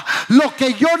reciba lo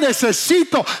que yo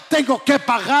necesito, tengo que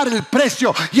pagar el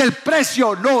precio. Y el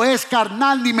precio no es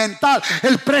carnal ni mental.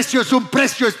 El precio es un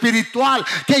precio espiritual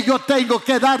que yo tengo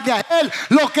que darle a Él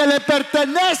lo que le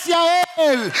pertenece a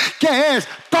Él, que es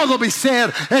todo mi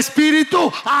ser,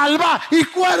 espíritu, alma y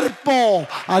cuerpo.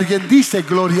 Alguien dice: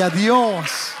 gloria a Dios.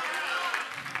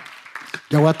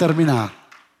 Ya voy a terminar.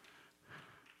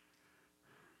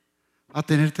 Va a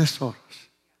tener tesoros.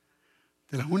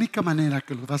 De la única manera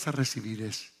que los vas a recibir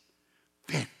es: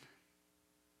 ven,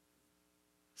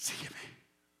 sígueme.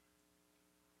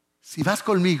 Si vas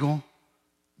conmigo,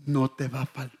 no te va a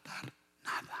faltar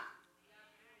nada.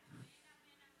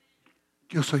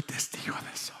 Yo soy testigo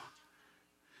de eso.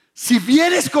 Si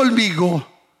vienes conmigo,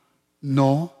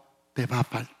 no te va a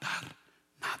faltar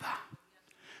nada.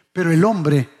 Pero el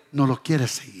hombre no lo quiere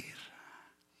seguir.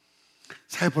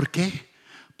 ¿Sabe por qué?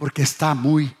 Porque está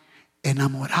muy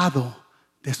enamorado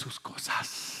de sus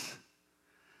cosas.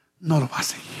 No lo va a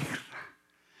seguir.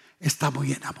 Está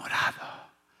muy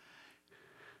enamorado.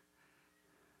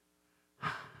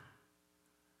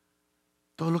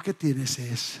 Todo lo que tienes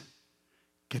es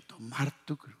que tomar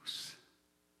tu cruz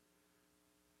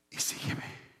y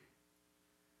sígueme.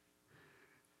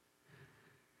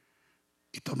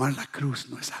 Y tomar la cruz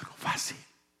no es algo fácil.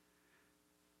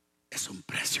 Es un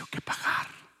precio que pagar.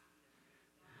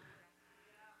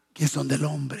 Que es donde el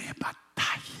hombre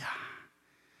batalla,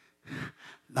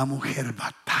 la mujer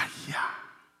batalla,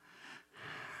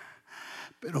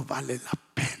 pero vale la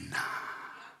pena.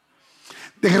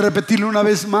 Deje repetirlo una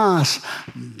vez más: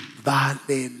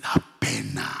 vale la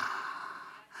pena.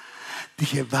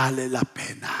 dije, vale la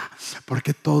pena,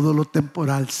 porque todo lo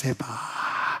temporal se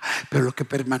va, pero lo que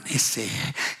permanece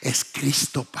es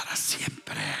Cristo para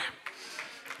siempre.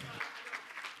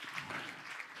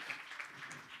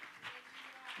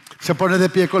 Se pone de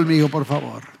pie conmigo, por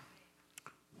favor.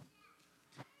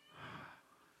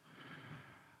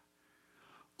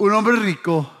 Un hombre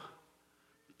rico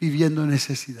viviendo en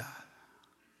necesidad.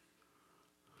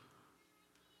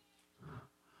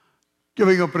 Yo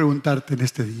vengo a preguntarte en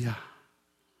este día,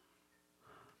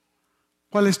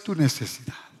 ¿cuál es tu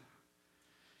necesidad?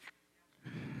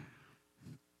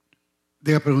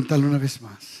 Deja preguntarle una vez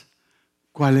más,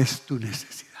 ¿cuál es tu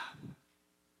necesidad?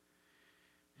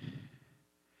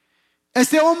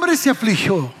 Este hombre se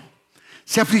afligió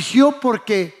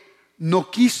porque no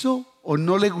quiso o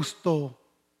no le gustó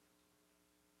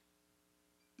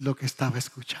lo que estaba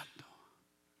escuchando.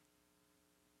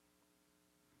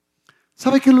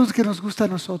 ¿Sabe qué es lo que nos gusta a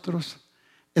nosotros?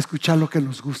 Escuchar lo que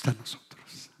nos gusta a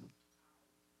nosotros.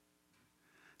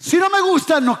 Si no me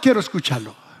gusta, no quiero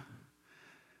escucharlo.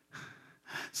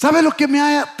 ¿Sabe lo que me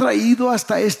ha traído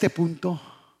hasta este punto?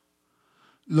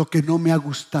 Lo que no me ha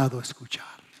gustado escuchar.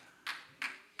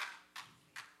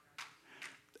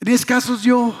 En escasos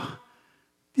yo,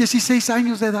 16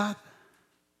 años de edad,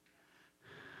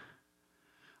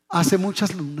 hace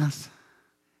muchas lunas,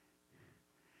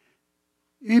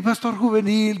 y mi pastor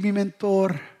juvenil, mi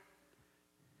mentor,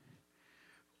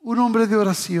 un hombre de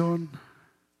oración,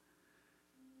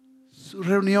 sus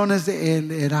reuniones de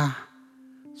él era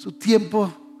su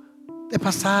tiempo de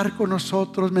pasar con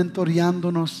nosotros,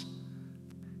 mentoreándonos,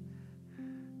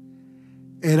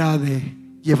 era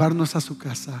de llevarnos a su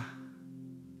casa.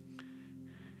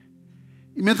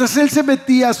 Y mientras él se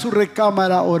metía a su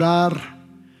recámara a orar,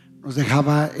 nos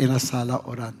dejaba en la sala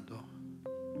orando.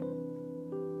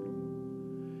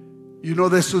 Y uno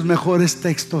de sus mejores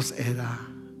textos era: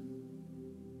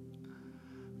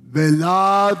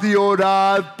 velad y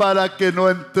orad para que no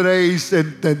entréis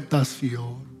en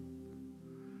tentación.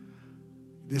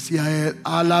 Decía él,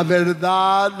 a la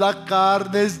verdad la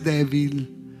carne es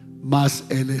débil, mas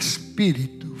el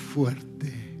espíritu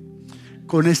fuerte.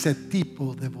 Con ese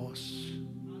tipo de voz.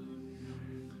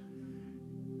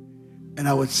 And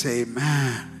I would say,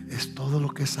 man, es todo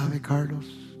lo que sabe Carlos.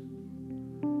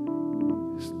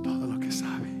 Es todo lo que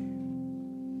sabe.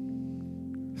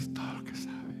 Es todo lo que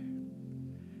sabe.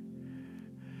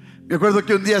 Me acuerdo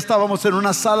que un día estábamos en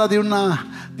una sala de un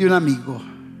amigo.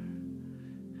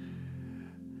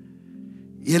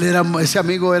 Y ese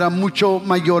amigo era mucho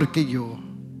mayor que yo.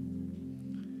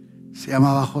 Se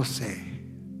llamaba José.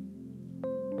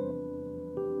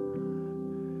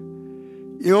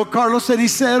 Llegó Carlos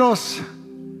Ceniceros.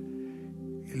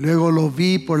 Y luego lo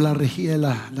vi por la rejilla de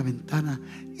la ventana.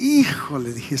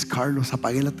 Híjole, dije, es Carlos.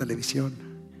 Apagué la televisión.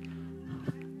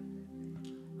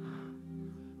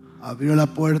 Abrió la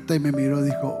puerta y me miró.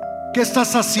 Dijo, ¿qué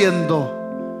estás haciendo?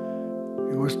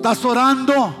 Digo, ¿estás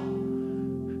orando?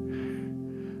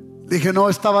 Dije, no,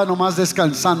 estaba nomás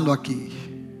descansando aquí.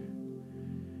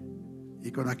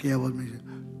 Y con aquella voz me dice,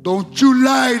 don't you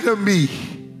lie to me.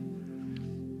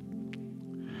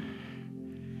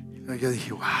 Y yo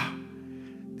dije, wow.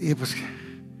 Dije, pues,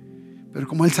 pero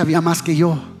como él sabía más que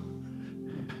yo.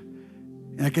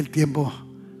 En aquel tiempo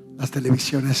las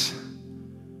televisiones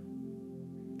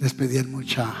despedían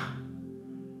mucha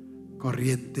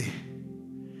corriente.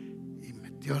 Y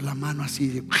metió la mano así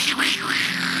de,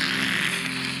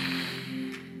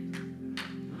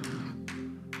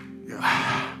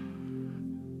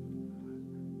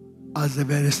 has de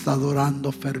haber estado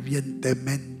orando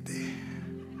fervientemente.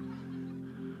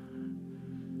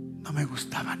 No me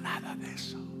gustaba nada de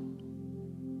eso.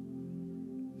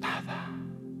 Nada.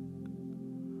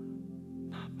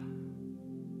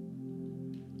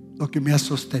 Lo que me ha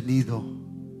sostenido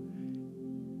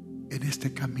en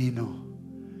este camino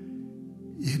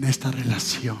y en esta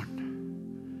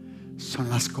relación son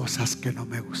las cosas que no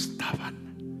me gustaban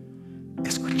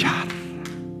escuchar.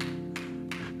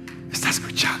 ¿Me está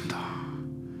escuchando?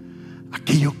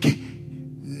 Aquello que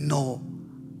no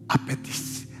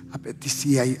apetecía,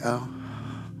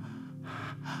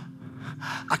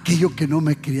 aquello que no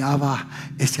me creaba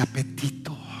ese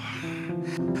apetito,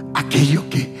 aquello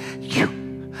que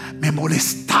me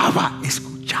molestaba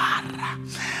escuchar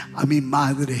a mi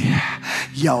madre.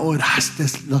 Y ahora hasta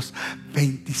los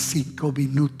 25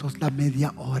 minutos, la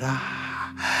media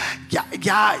hora, ya.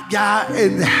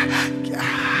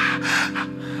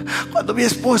 Cuando mi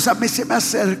esposa se me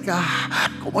acerca,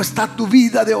 ¿cómo está tu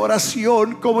vida de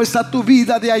oración? ¿Cómo está tu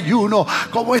vida de ayuno?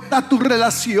 ¿Cómo está tu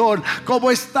relación?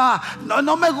 ¿Cómo está?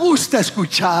 No me gusta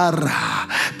escuchar,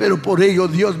 pero por ello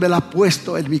Dios me la ha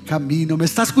puesto en mi camino. ¿Me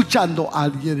está escuchando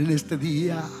alguien en este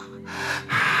día?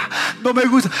 No me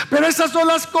gusta, pero esas son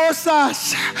las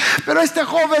cosas. Pero este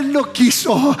joven no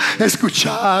quiso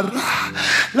escuchar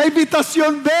la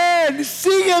invitación. Ven,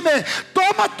 sígueme,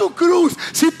 toma tu cruz.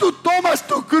 Si tú tomas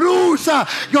tu cruz,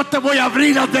 yo te voy a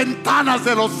abrir las ventanas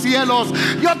de los cielos.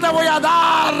 Yo te voy a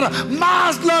dar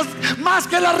más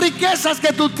que las riquezas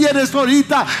que tú tienes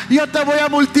ahorita. Yo te voy a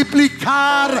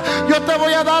multiplicar, yo te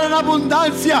voy a dar en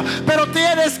abundancia. Pero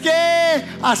tienes que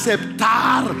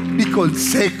aceptar mi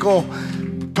consejo.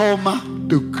 Toma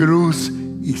tu cruz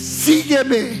y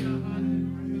sígueme.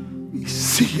 Y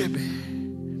sígueme.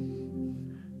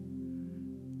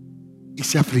 Y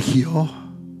se afligió.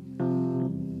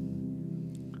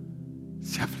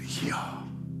 Se afligió.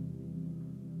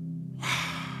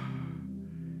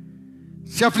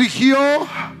 Se afligió.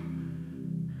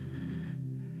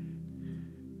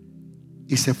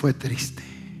 Y se fue triste.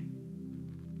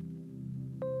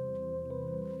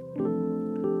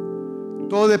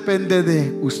 Todo depende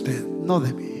de usted, no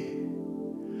de mí.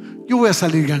 Yo voy a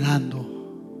salir ganando.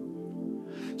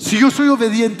 Si yo soy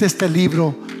obediente a este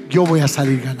libro, yo voy a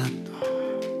salir ganando.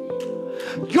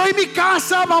 Yo y mi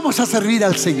casa vamos a servir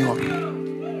al Señor.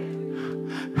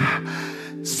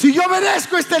 Si yo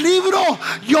obedezco este libro,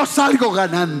 yo salgo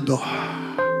ganando.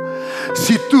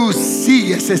 Si tú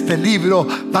sigues este libro,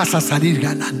 vas a salir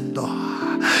ganando.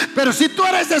 Pero si tú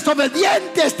eres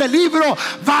desobediente a este libro,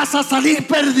 vas a salir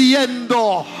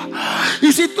perdiendo.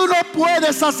 Y si tú no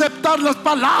puedes aceptar las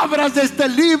palabras de este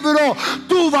libro,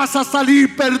 tú vas a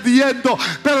salir perdiendo.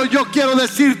 Pero yo quiero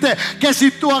decirte que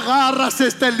si tú agarras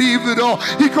este libro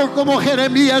y como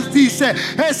Jeremías dice,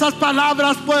 esas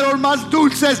palabras fueron más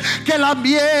dulces que la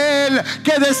miel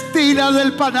que destila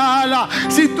del panal.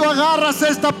 Si tú agarras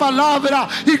esta palabra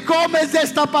y comes de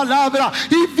esta palabra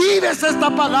y vives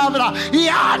esta palabra y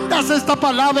andas esta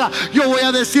palabra, yo voy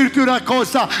a decirte una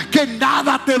cosa, que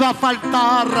nada te va a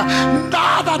faltar.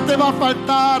 Nada te va a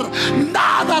faltar.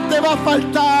 Nada te va a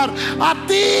faltar. A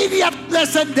ti ni a tu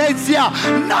descendencia.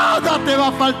 Nada te va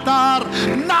a faltar.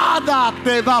 Nada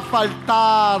te va a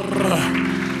faltar.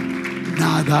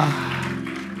 Nada.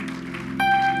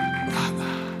 Nada.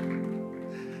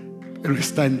 Pero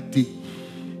está en ti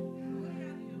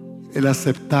el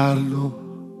aceptarlo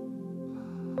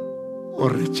o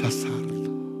rechazarlo.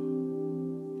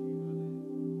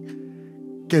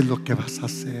 ¿Qué es lo que vas a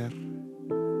hacer?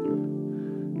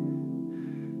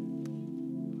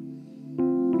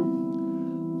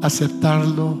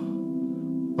 ¿Aceptarlo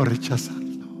o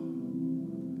rechazarlo?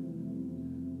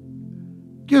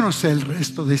 Yo no sé el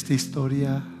resto de esta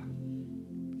historia.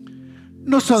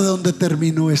 No sé dónde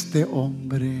terminó este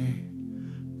hombre.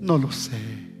 No lo sé.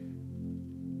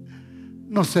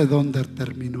 No sé dónde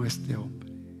terminó este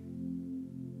hombre.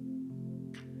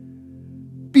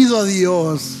 Pido a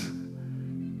Dios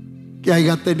que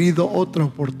haya tenido otra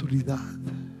oportunidad.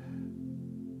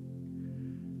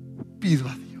 Pido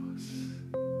a Dios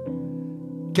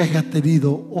que haya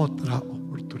tenido otra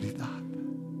oportunidad.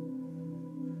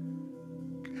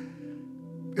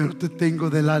 Pero te tengo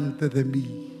delante de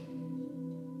mí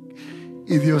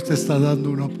y Dios te está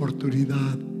dando una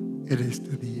oportunidad en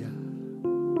este día.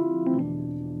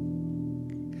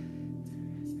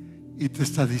 Y te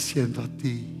está diciendo a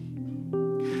ti: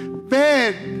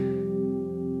 ven.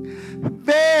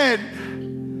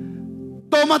 Ven,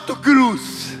 toma tu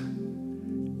cruz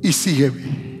y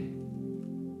sígueme.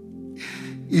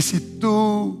 Y si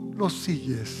tú lo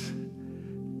sigues,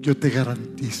 yo te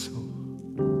garantizo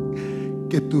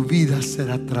que tu vida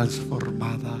será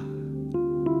transformada.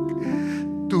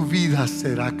 Tu vida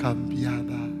será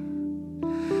cambiada.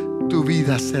 Tu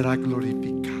vida será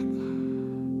glorificada.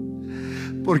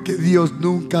 Porque Dios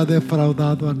nunca ha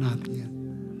defraudado a nadie.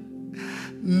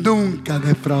 Nunca ha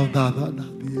defraudado a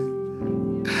nadie.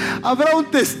 Habrá un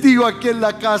testigo aquí en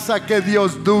la casa que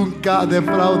Dios nunca ha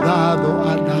defraudado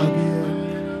a nadie.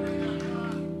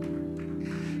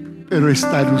 Pero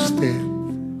está en usted.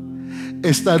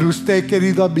 Está en usted,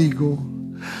 querido amigo.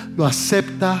 ¿Lo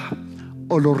acepta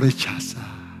o lo rechaza?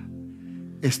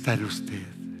 Está en usted.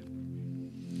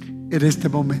 En este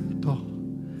momento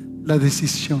la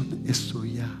decisión es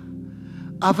suya.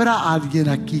 ¿Habrá alguien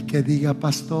aquí que diga: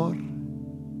 pastor,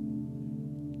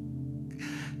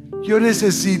 yo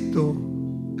necesito,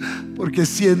 porque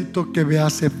siento que me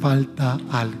hace falta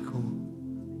algo?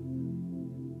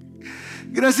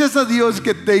 Gracias a Dios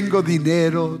que tengo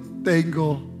dinero,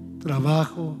 tengo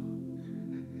trabajo,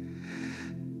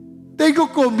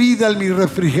 tengo comida en mi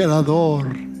refrigerador,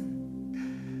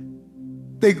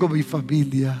 tengo mi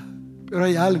familia, pero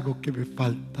hay algo que me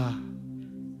falta.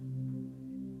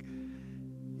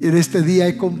 Y en este día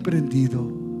he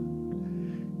comprendido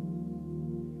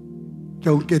que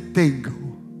aunque tengo,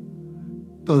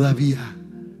 todavía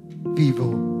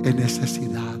vivo en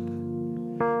necesidad.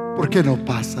 ¿Por qué no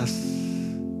pasas?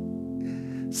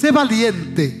 Sé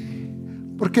valiente.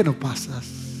 ¿Por qué no pasas?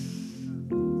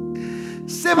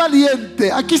 Sé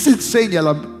valiente. Aquí se enseña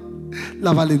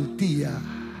la valentía.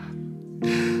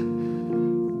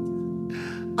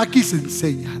 Aquí se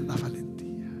enseña la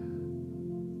valentía.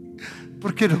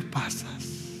 ¿Por qué no pasas?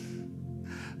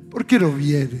 ¿Por qué no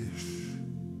vienes?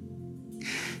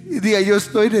 Y diga: yo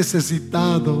estoy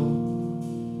necesitado.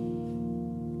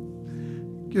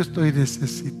 Yo estoy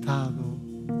necesitado.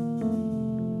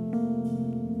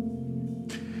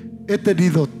 He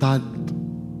tenido tanto,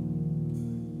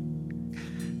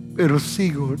 pero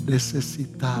sigo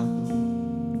necesitado.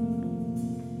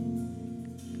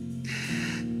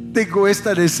 Tengo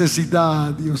esta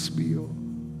necesidad, Dios mío.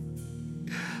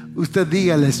 Usted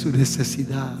dígale su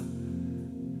necesidad.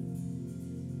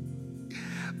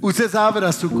 Usted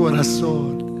abra su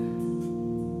corazón.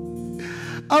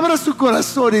 Abra su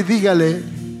corazón y dígale: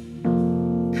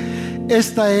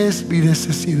 esta es mi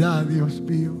necesidad, Dios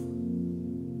mío.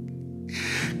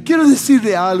 Quiero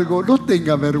decirle algo: no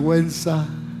tenga vergüenza,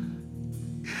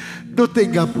 no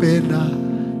tenga pena.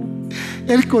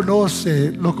 Él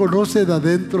conoce, lo conoce de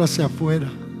adentro hacia afuera.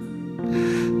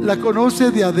 La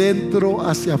conoce de adentro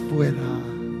hacia afuera.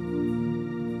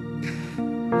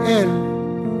 Él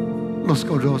los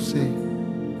conoce.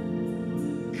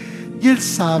 Y Él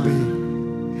sabe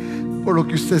por lo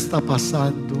que usted está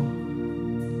pasando.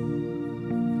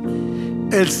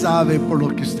 Él sabe por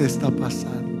lo que usted está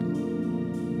pasando.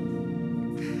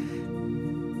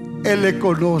 Él le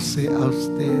conoce a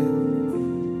usted.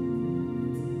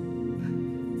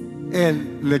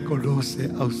 Él le conoce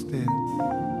a usted.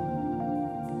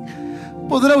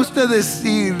 ¿Podrá usted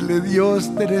decirle: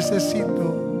 Dios, te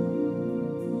necesito?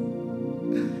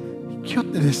 Yo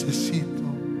te necesito.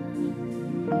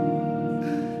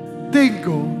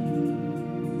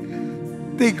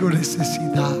 Tengo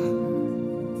necesidad.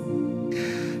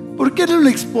 ¿Por qué no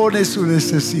le expone su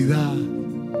necesidad?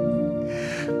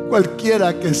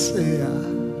 Cualquiera que sea.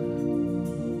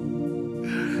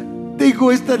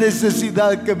 Tengo esta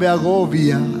necesidad que me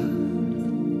agobia.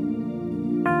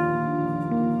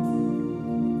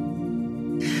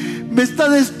 Me está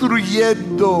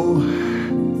destruyendo.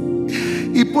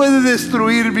 Y puede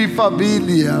destruir mi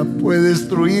familia. Puede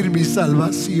destruir mi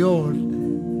salvación.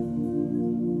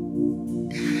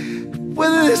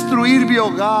 Puede destruir mi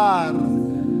hogar.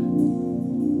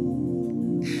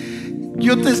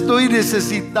 Yo te estoy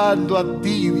necesitando a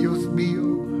ti, Dios mío.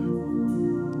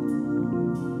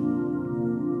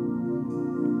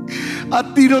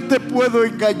 A ti no te puedo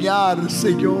engañar,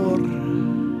 Señor.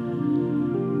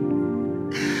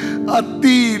 A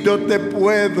ti no te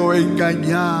puedo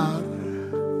engañar.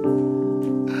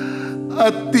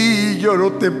 A ti yo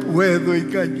no te puedo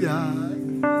engañar.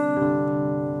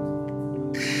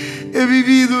 He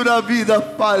vivido una vida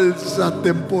falsa,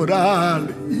 temporal.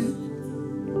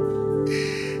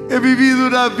 He vivido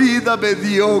una vida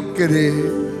mediocre.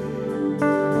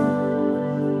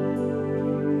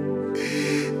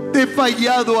 Te he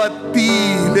fallado a ti,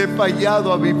 le he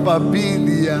fallado a mi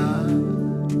familia.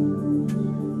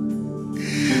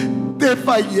 Te he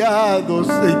fallado,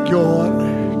 Señor.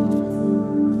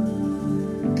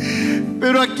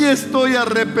 Pero aquí estoy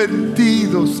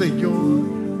arrepentido, Señor.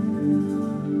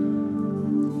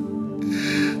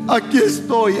 Aquí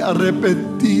estoy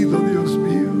arrepentido, Dios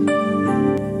mío.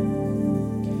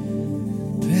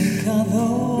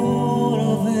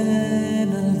 Pecador, ven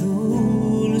al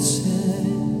dulce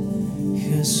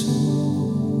Jesús.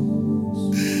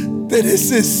 Te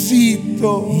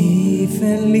necesito. Y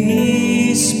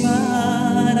feliz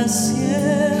para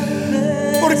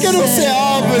siempre. ¿Por qué no se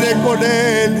abre con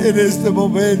Él en este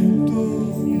momento?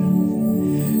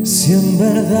 Si en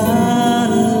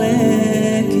verdad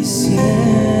le quisieres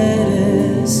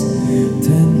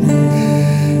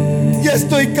tener. Ya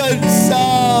estoy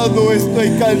cansado, estoy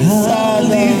cansada.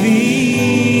 Al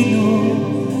divino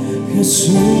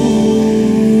Jesús.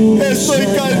 Estoy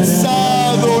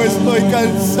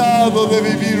cansado de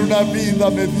vivir una vida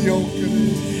mediocre.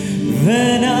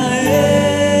 Ven a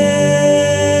Él.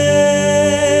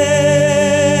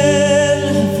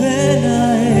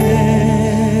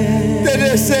 Te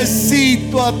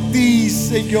necesito a ti,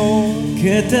 Señor.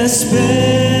 Que te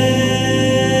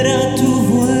espera tu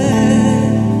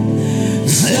buen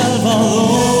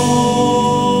Salvador.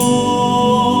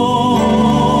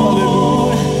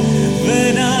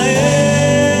 Ven a Él,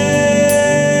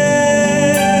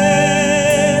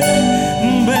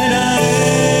 ven a Él.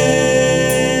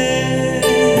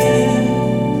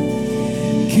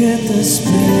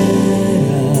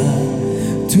 espera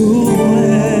tu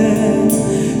buen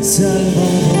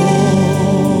Salvador.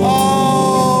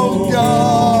 Oh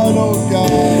God, oh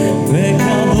God.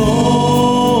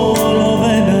 Pecador,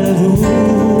 ven al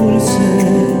dulce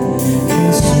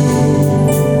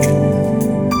Jesús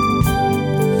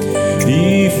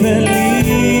y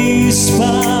feliz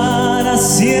para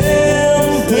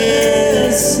siempre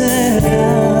serás.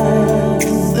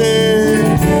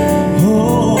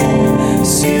 Oh,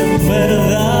 si en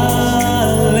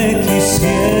verdad le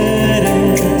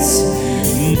quisieres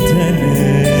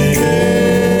tener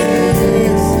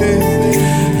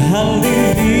al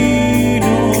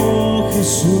divino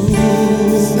Jesús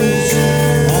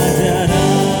hallarás.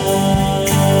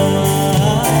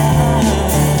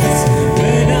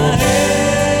 Ven a Él,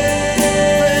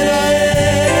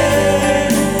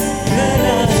 ven a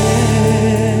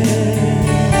Él,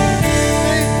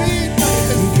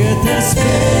 que te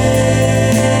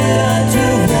espera tu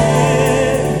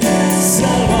buen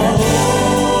Salvador.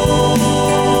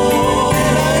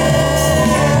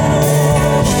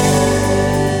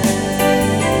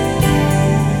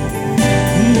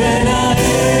 Ven a Él,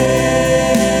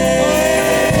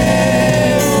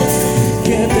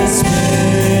 que te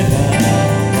espera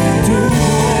tu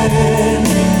buen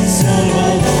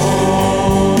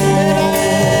Salvador.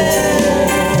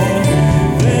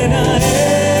 Ven a Él,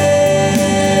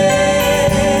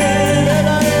 ven a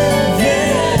Él,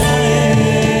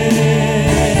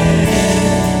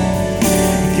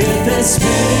 que te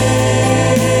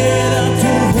espera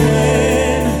tu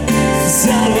buen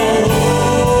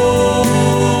Salvador.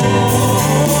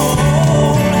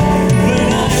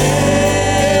 Ven a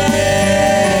Él,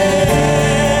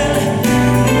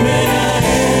 ven a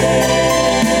Él,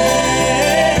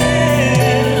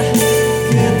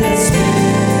 que te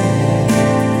espera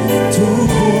tu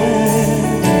buen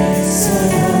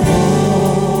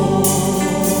Salvador.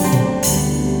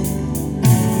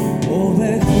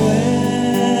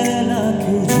 Ovejuela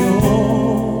que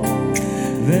huyó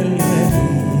del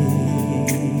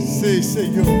redil, Sí,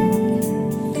 Señor.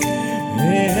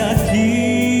 he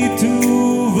aquí tu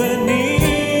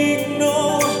benigno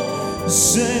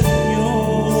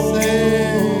Señor,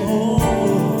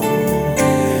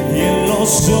 y en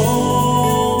los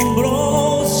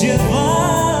hombros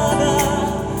llevada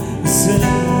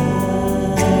serás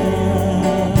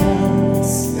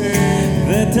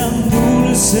de tan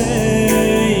dulce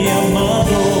y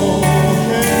amado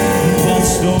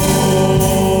pastor.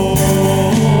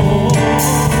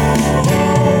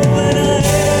 Ven a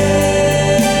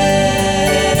Él,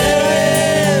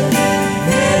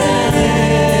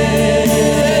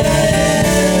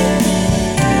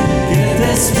 que te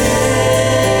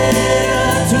espera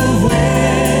tu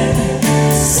buen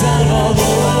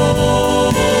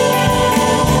Salvador.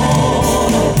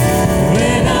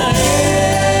 Ven a Él,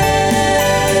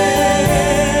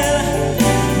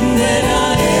 ven a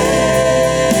Él,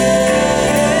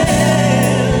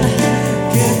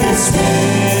 que te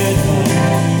espera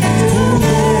tu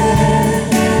buen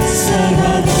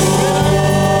Salvador.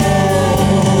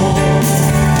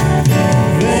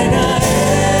 Ven a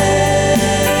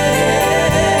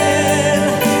Él,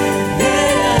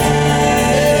 ven a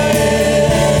Él,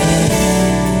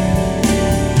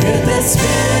 que te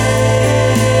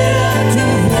espera tu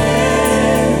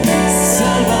buen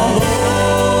Salvador.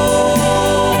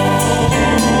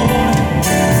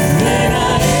 Ven a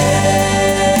Él,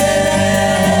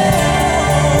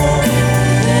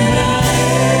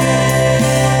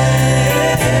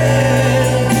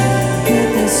 que te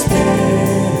espera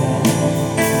tu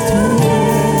buen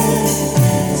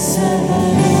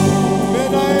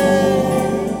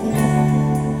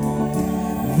Salvador.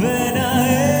 Ven a Él. Ven a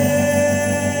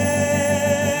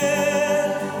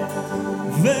Él,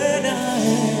 ven a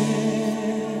Él,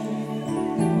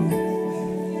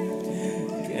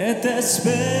 que te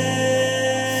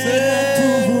espera tu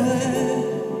buen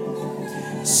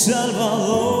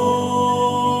Salvador.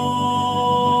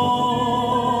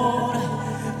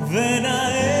 Ven a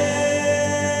Él,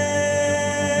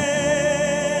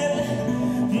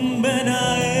 ven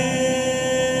a Él,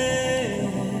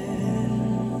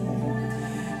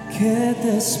 que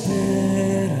te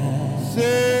espera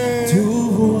tu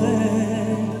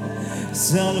buen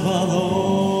Salvador.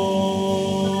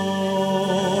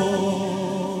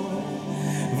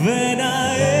 Ven a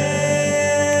Él,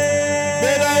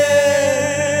 Ven a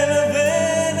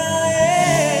ven a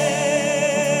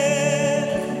Él,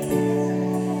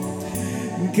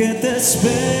 que te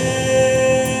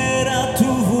espera tu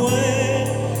buen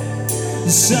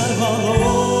Salvador.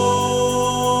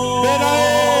 Ven a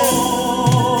Él.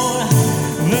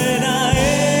 Ven a Él,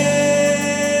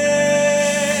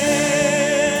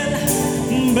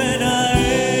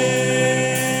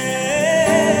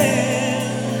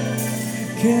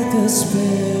 que te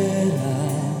espera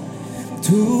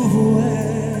tu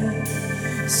buen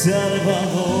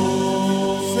Salvador.